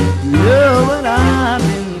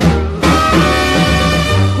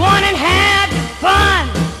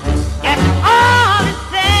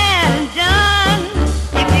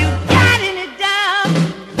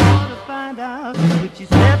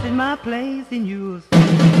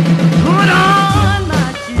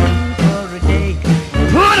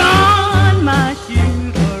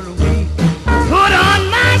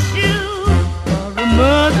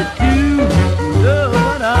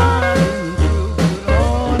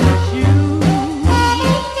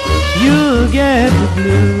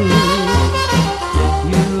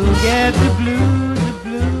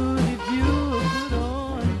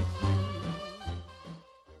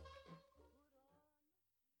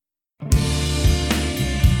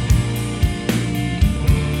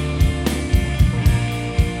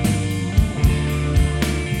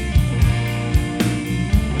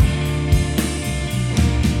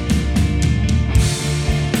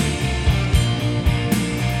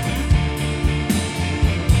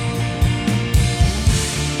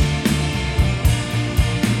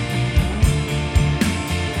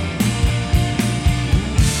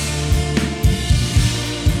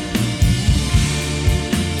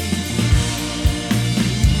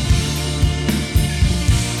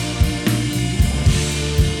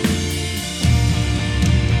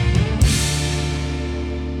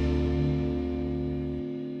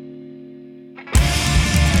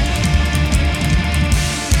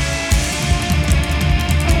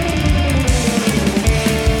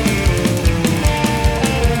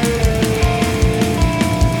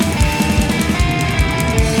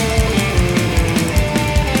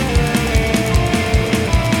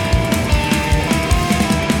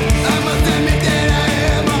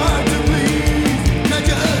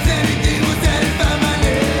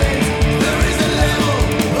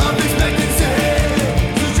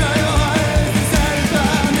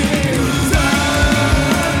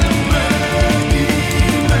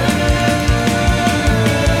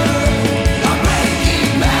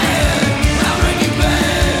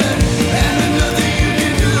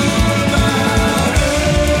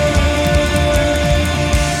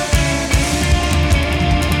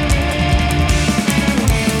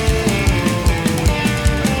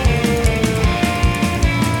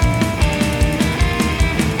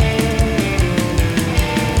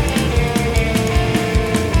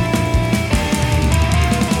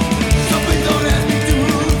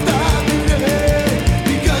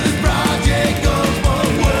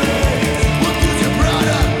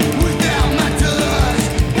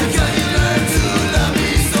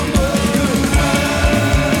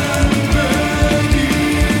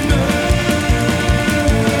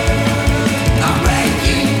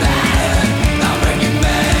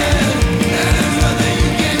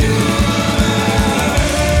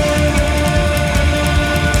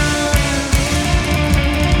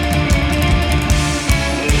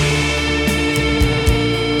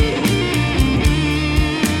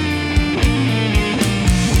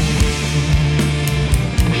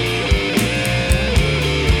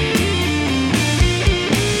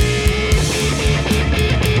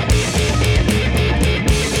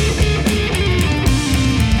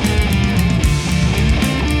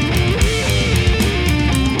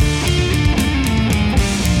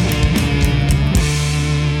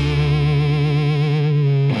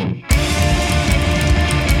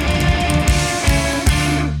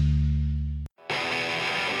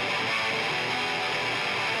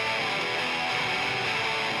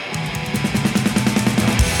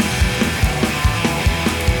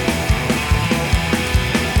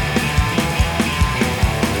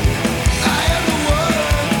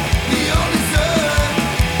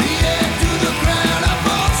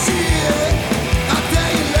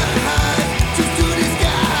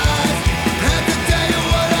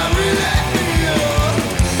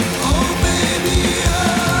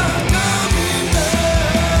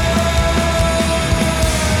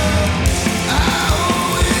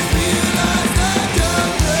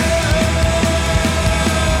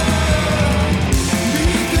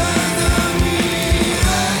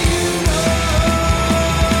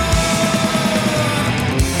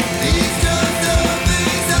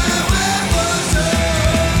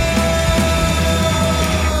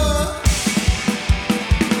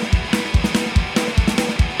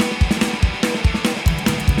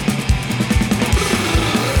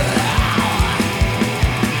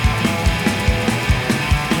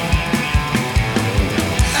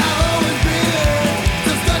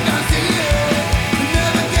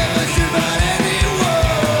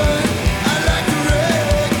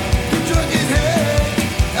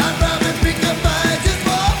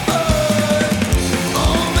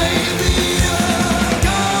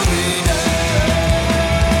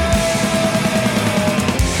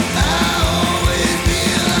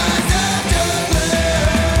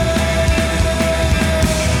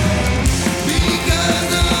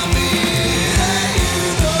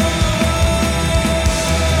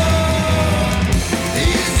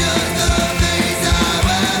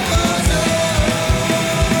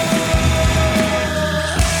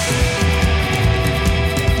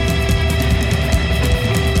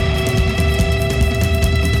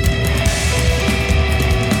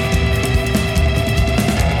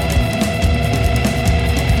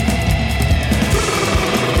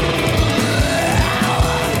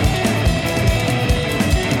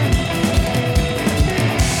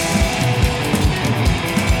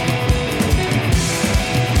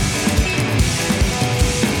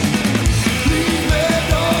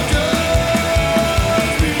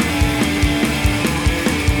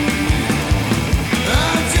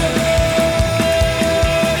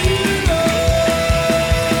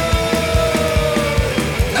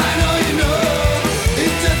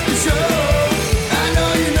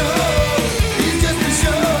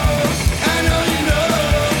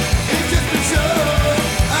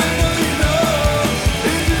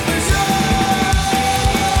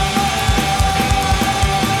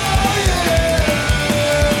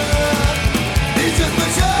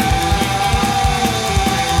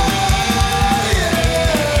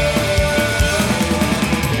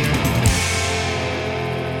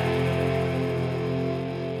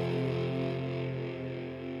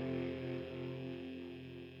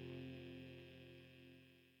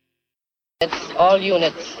All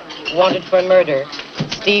units. Wanted for murder.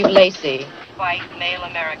 Steve Lacey. White, male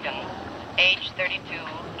American. Age 32.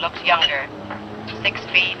 Looks younger. 6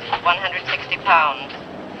 feet, 160 pounds.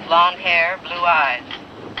 Blonde hair, blue eyes.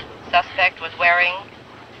 Suspect was wearing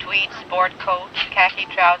tweed sport coat, khaki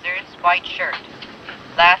trousers, white shirt.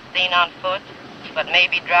 Last seen on foot, but may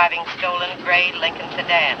be driving stolen gray Lincoln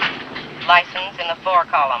sedan. License in the 4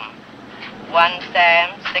 column. 1 Sam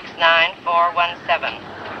 69417.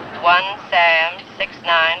 1 Sam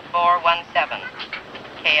 69417.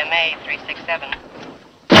 KMA 367.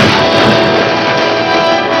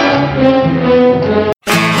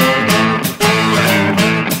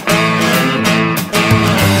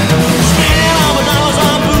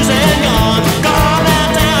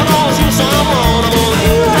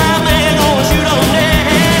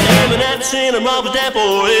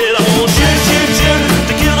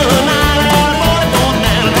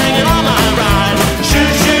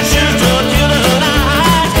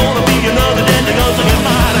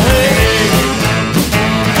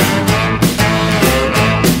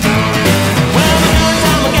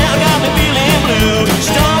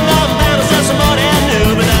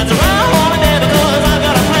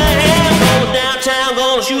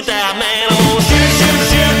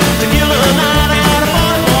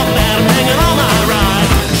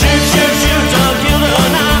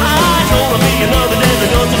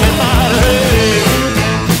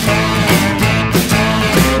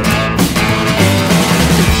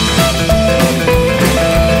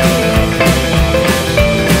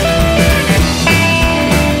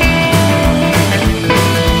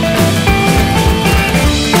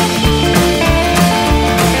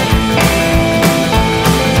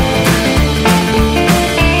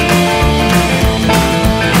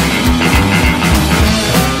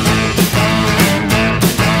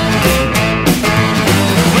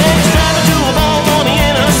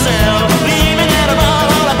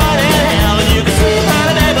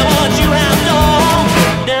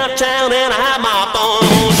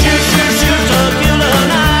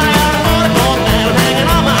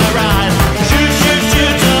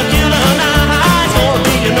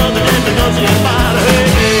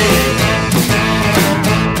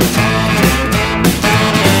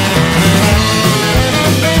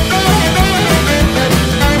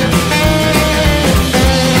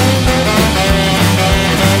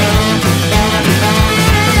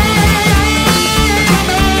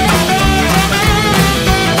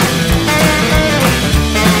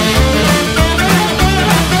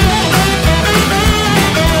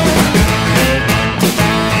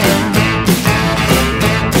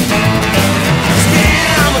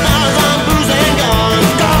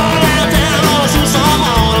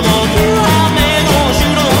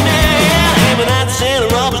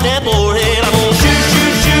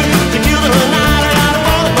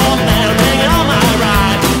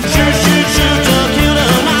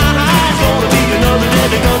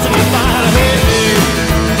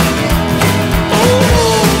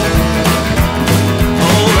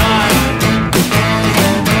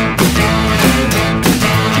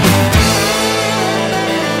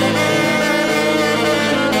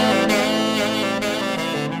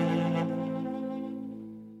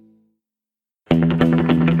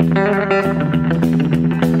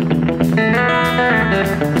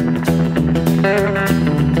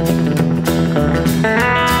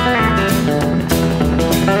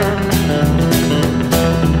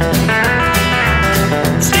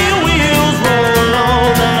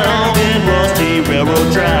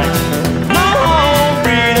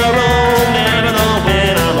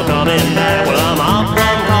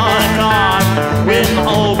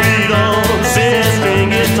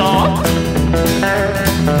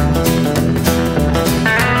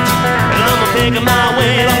 My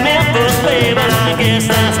way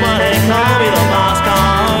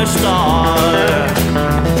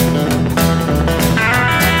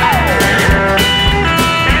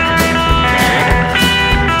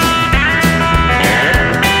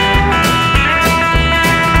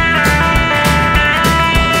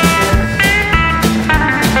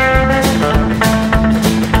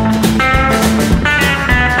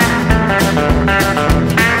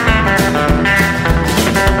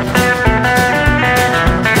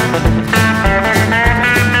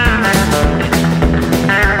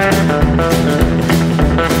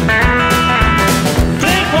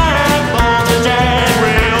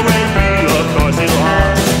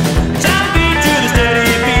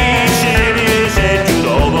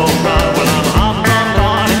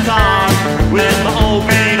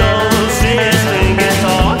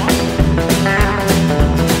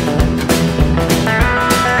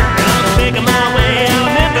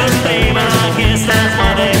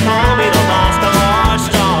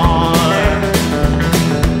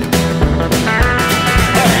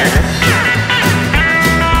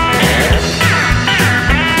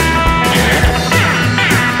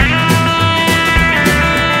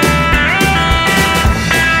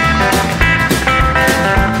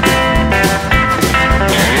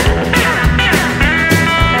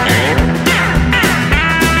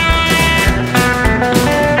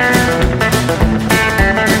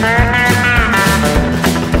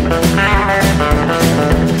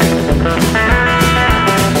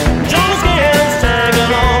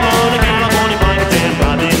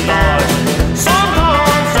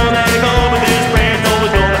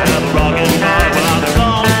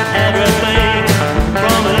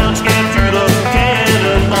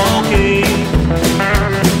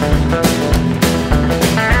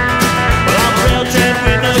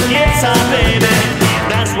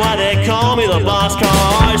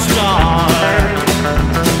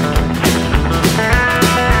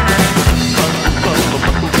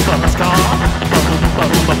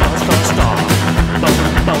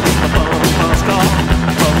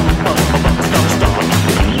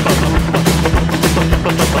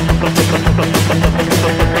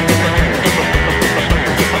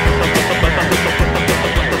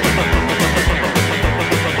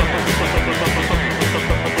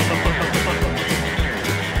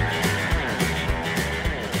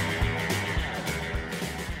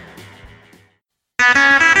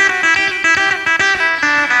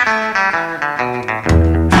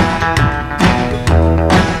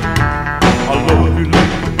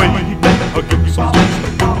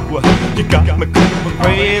You got me going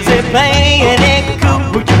crazy, playing it cool.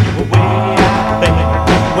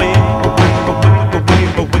 Way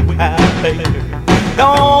out there.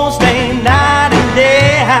 Don't stay night and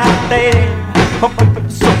day out there.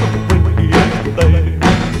 So way out there.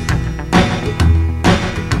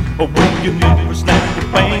 Oh, when you never snap your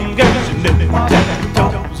fingers, you never tap your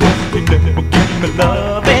toes, you never give me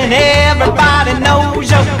love, and everybody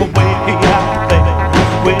knows you're way out there.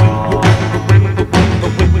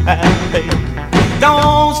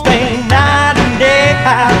 Don't stay night and day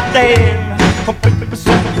out there.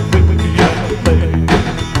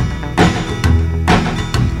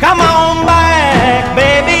 Come on back,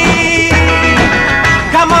 baby.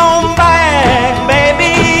 Come on back,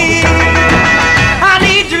 baby. I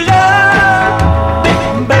need your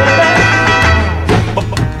love, baby.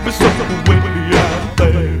 So way out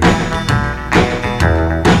there.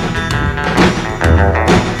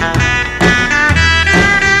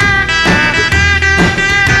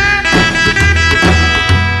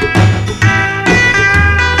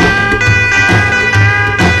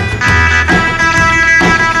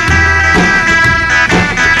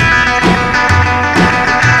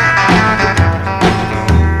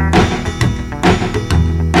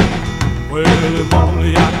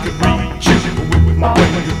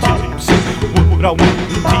 I want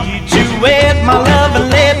to teach you with my love and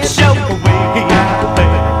lips show way out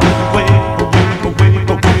there, way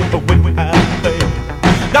out there.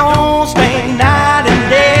 Don't stay night and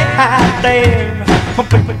day out there,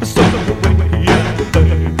 so way out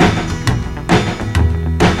there.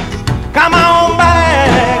 Come on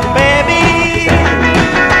back, baby.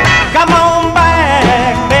 Come on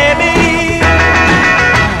back, baby.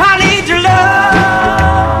 I need your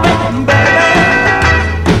love, baby.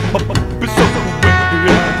 My baby so way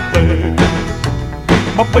out there.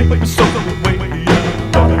 My baby so way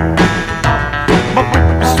out there. My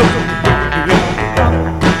baby so way out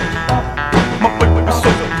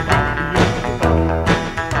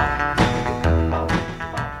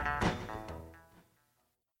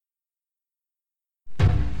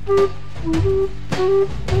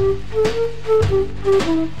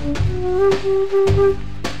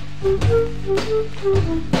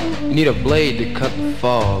You need a blade to cut the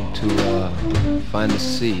fog to find the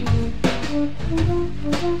sea.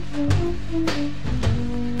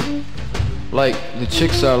 Like the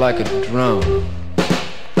chicks are like a drum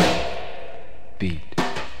beat.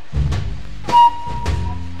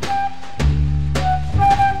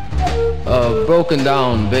 A broken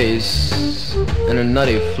down bass and a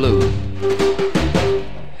nutty flute.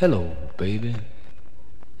 Hello, baby.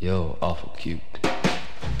 You're awful cute.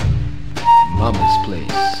 Mama's place.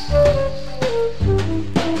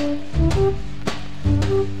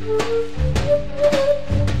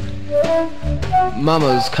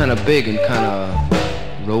 Mama's kinda big and kinda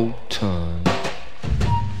rotund.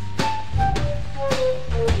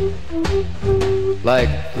 Like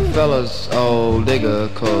the fellas all dig her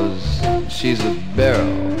 'cause she's a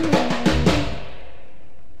barrel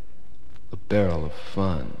of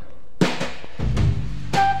fun.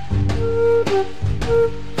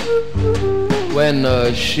 When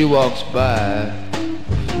she walks by,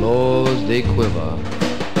 the floors they quiver.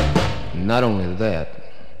 Not only that,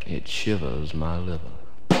 it shivers my liver.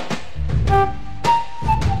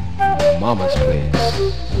 Mama's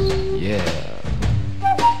place, yeah.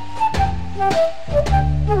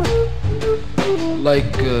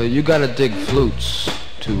 Like you gotta dig flutes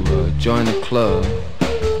to join the club.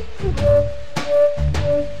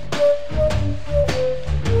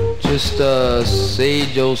 Just say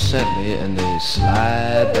Joe sent me and they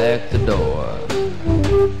slide back the door.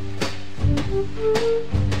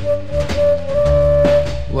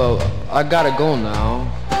 Well, I gotta go now,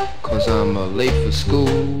 'cause I'm late for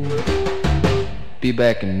school. Be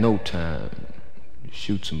back in no time,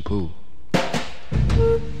 shoot some pool.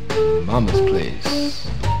 Mama's place,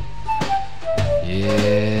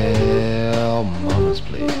 yeah, Mama's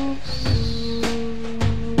place,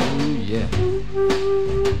 ooh yeah.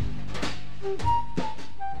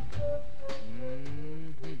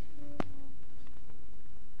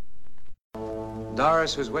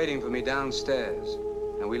 Doris was waiting for me downstairs,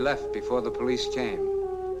 and we left before the police came.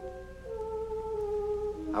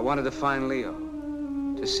 I wanted to find Leo,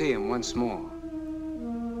 to see him once more.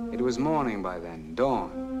 It was morning by then,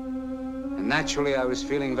 dawn, and naturally I was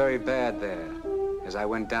feeling very bad there as I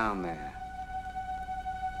went down there.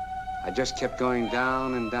 I just kept going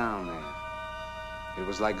down and down there. It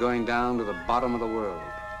was like going down to the bottom of the world.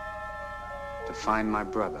 to find my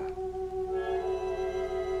brother.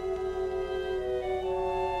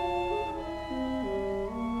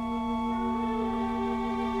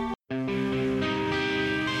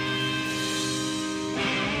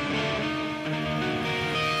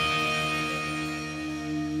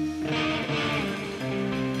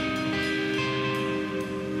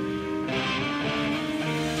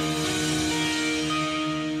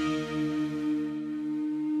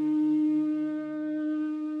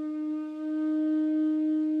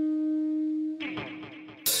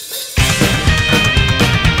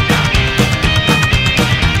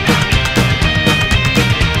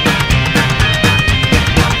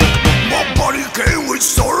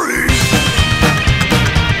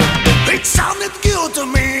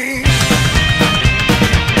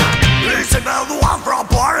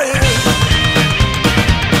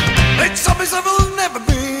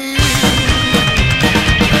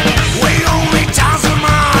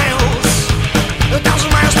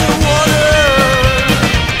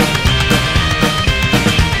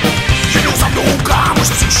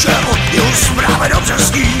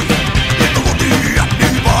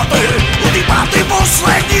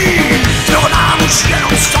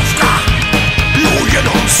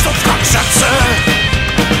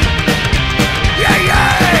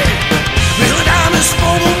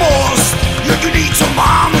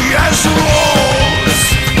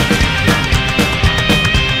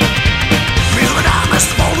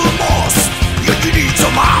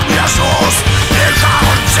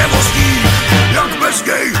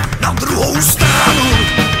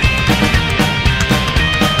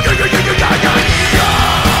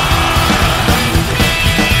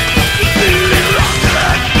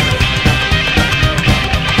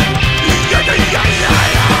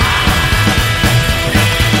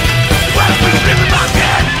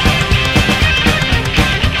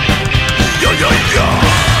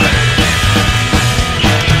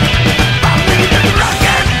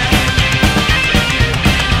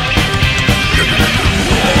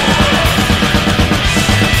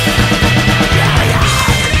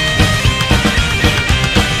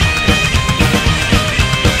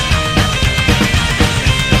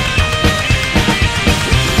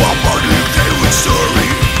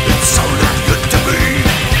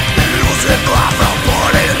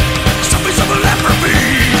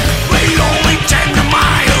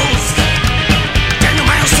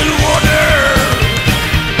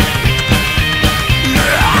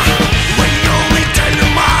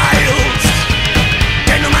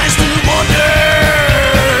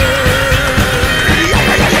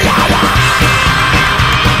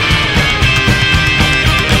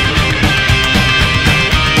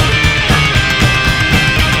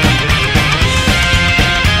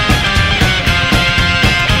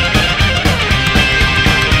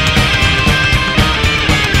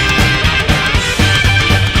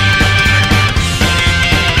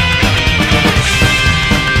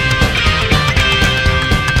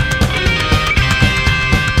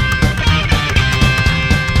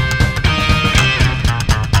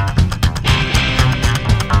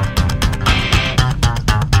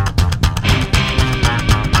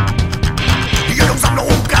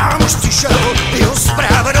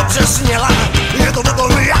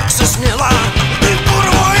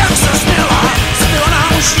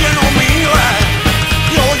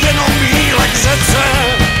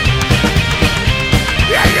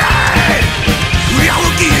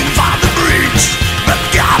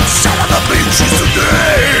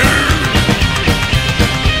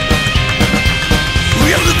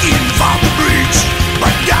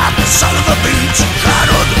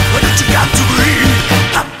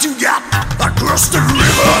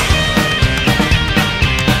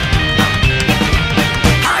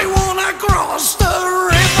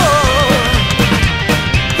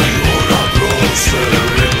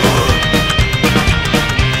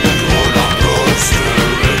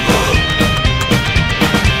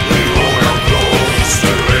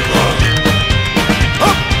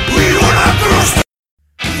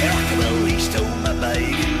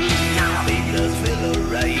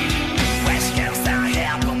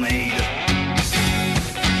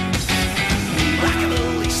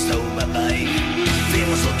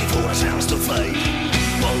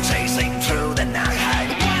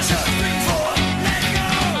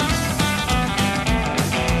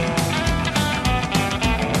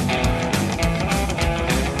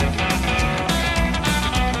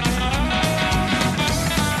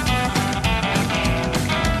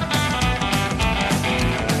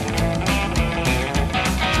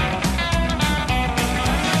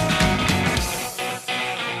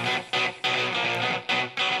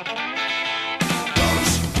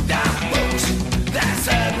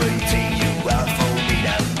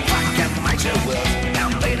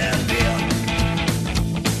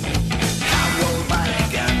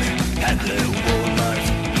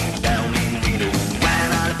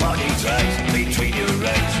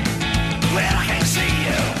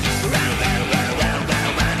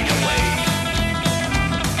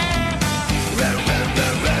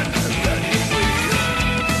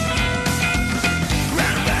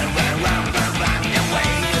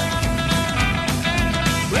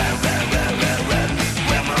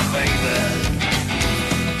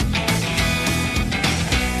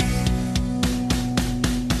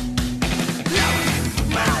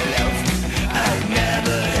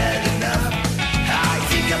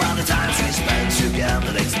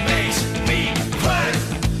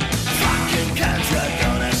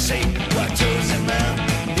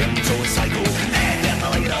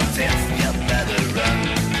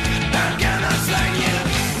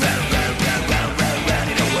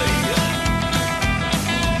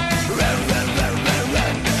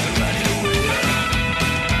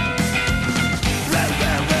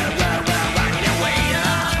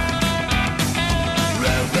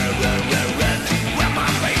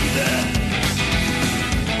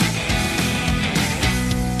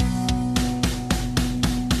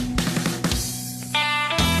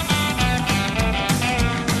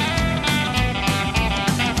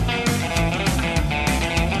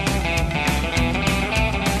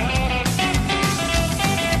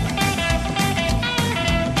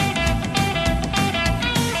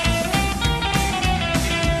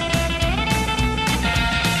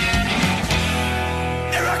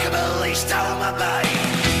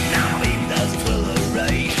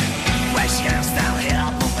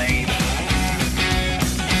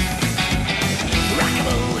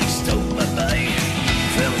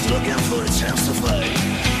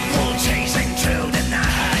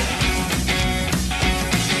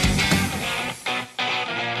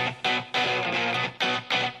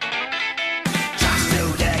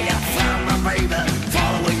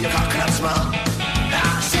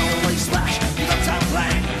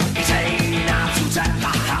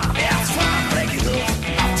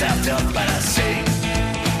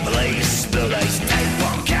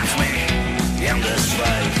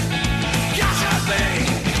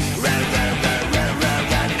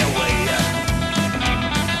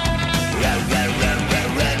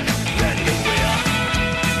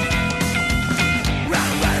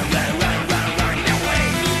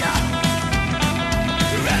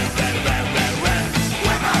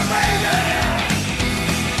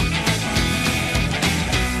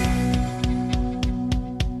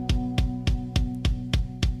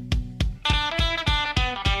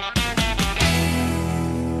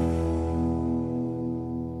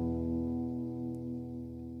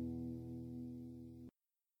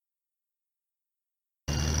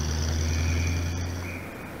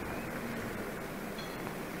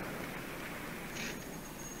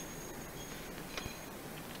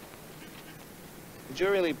 you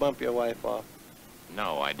really bump your wife off?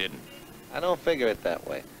 No, I didn't. I don't figure it that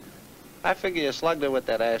way. I figure you slugged her with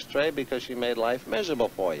that ashtray because she made life miserable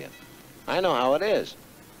for you. I know how it is.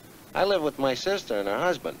 I live with my sister and her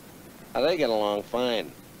husband. Now, they get along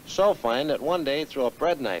fine. So fine that one day he threw a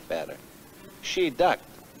bread knife at her. She ducked.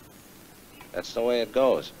 That's the way it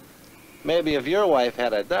goes. Maybe if your wife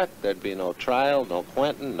had a duck, there'd be no trial, no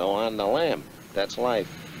Quentin, no on the lam. That's life.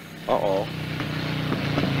 Uh-oh.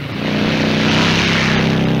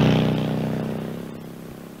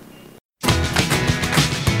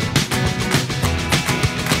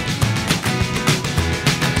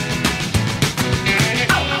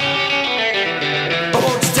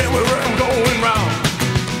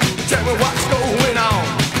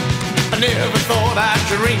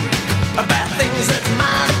 About things that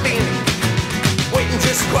might have been. Waiting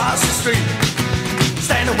just across the street,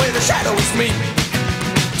 standing where the shadows meet.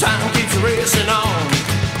 Time keeps racing on,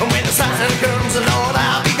 and when the sign comes, Lord,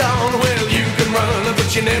 I'll be gone. Well, you can run,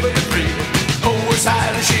 but you never be free. Always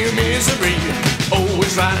hiding sheer misery,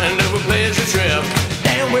 always riding of a pleasure trip.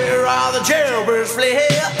 And where are the jailbirds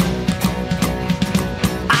fled?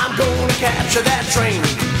 I'm gonna capture that train,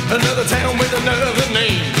 another town with another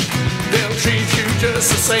name. They'll treat you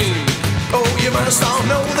just the same. Oh, you must all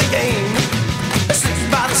know the game. Sitting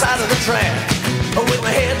by the side of the track, with my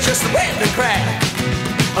head just wet and cracked.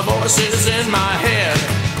 A voice is in my head,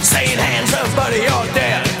 saying, hands up, buddy, you're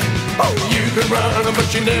dead. Oh, you can run, but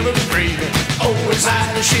you never be free. Always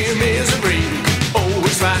hiding sheer misery,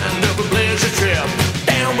 always flying up a pleasure trip.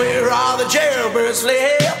 Down where all the jailbirds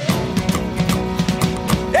live.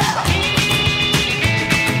 Yeah!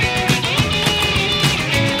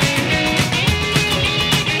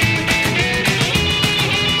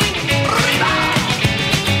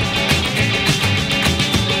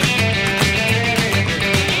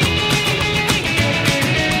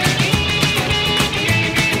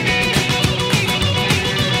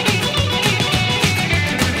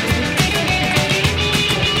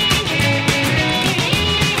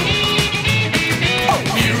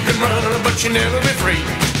 You never be free.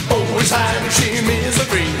 Always hiding sheer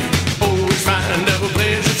misery, always find a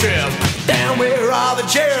pleasure trip. Down where all the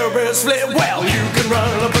jailbirds fled. Well, you can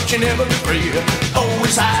run, but you never be free.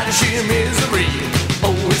 Always hiding sheer misery,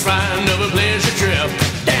 always find a pleasure trip.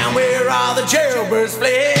 Down where all the jailbirds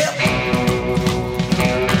fled.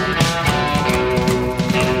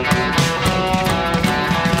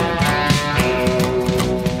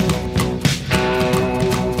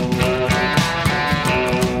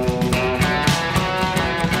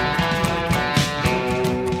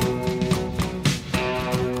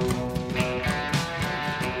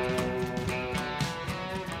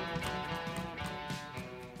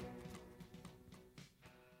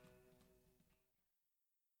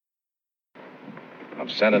 I'm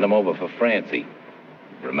sending them over for Francie.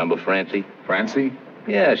 Remember Francie? Francie?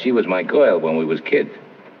 Yeah, she was my girl when we was kids.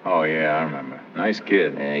 Oh, yeah, I remember. Nice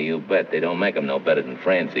kid. Yeah, you bet. They don't make them no better than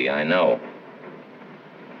Francie, I know.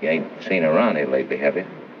 You ain't seen her around here lately, have you?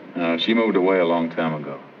 No, she moved away a long time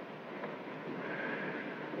ago.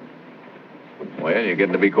 Well, you're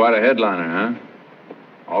getting to be quite a headliner, huh?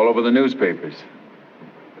 All over the newspapers.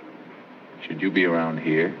 Should you be around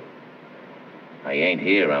here? I ain't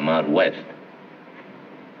here. I'm out west.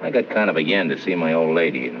 I got kind of a yen to see my old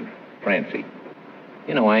lady and Francie.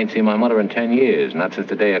 You know, I ain't seen my mother in 10 years, not since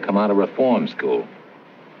the day I come out of reform school.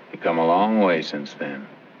 You come a long way since then.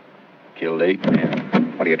 Killed 8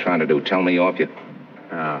 men. What are you trying to do, tell me off you?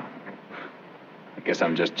 Oh. I guess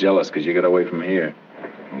I'm just jealous because you got away from here.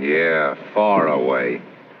 Yeah, far away.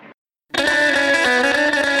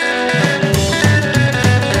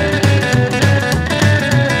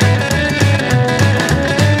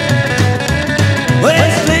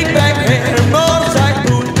 Well, slick back hair,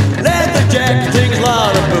 motorcycle boot, leather jacket, things a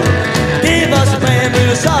lot of boot. Give us a band with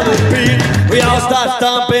a solid beat. We all start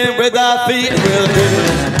stomping with our feet. We're the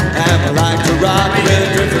drifters, and we like to rock. We're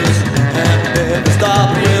the drifters, and we never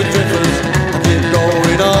stop. We're the drifters, and keep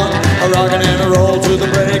going on, a rockin' and a roll to the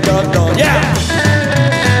break of dawn. Yeah!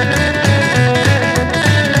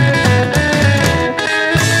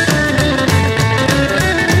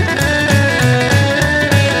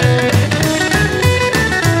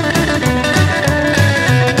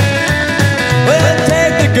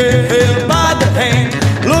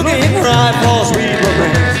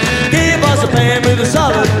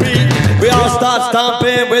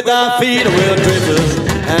 Stomping with our feet, we're drifters,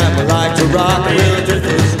 and we like to rock. We're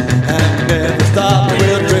drifters, and we never stop.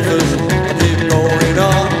 We're drifters, and keep going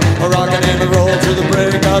on, rocking and roll to the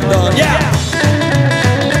break of dawn. Yeah!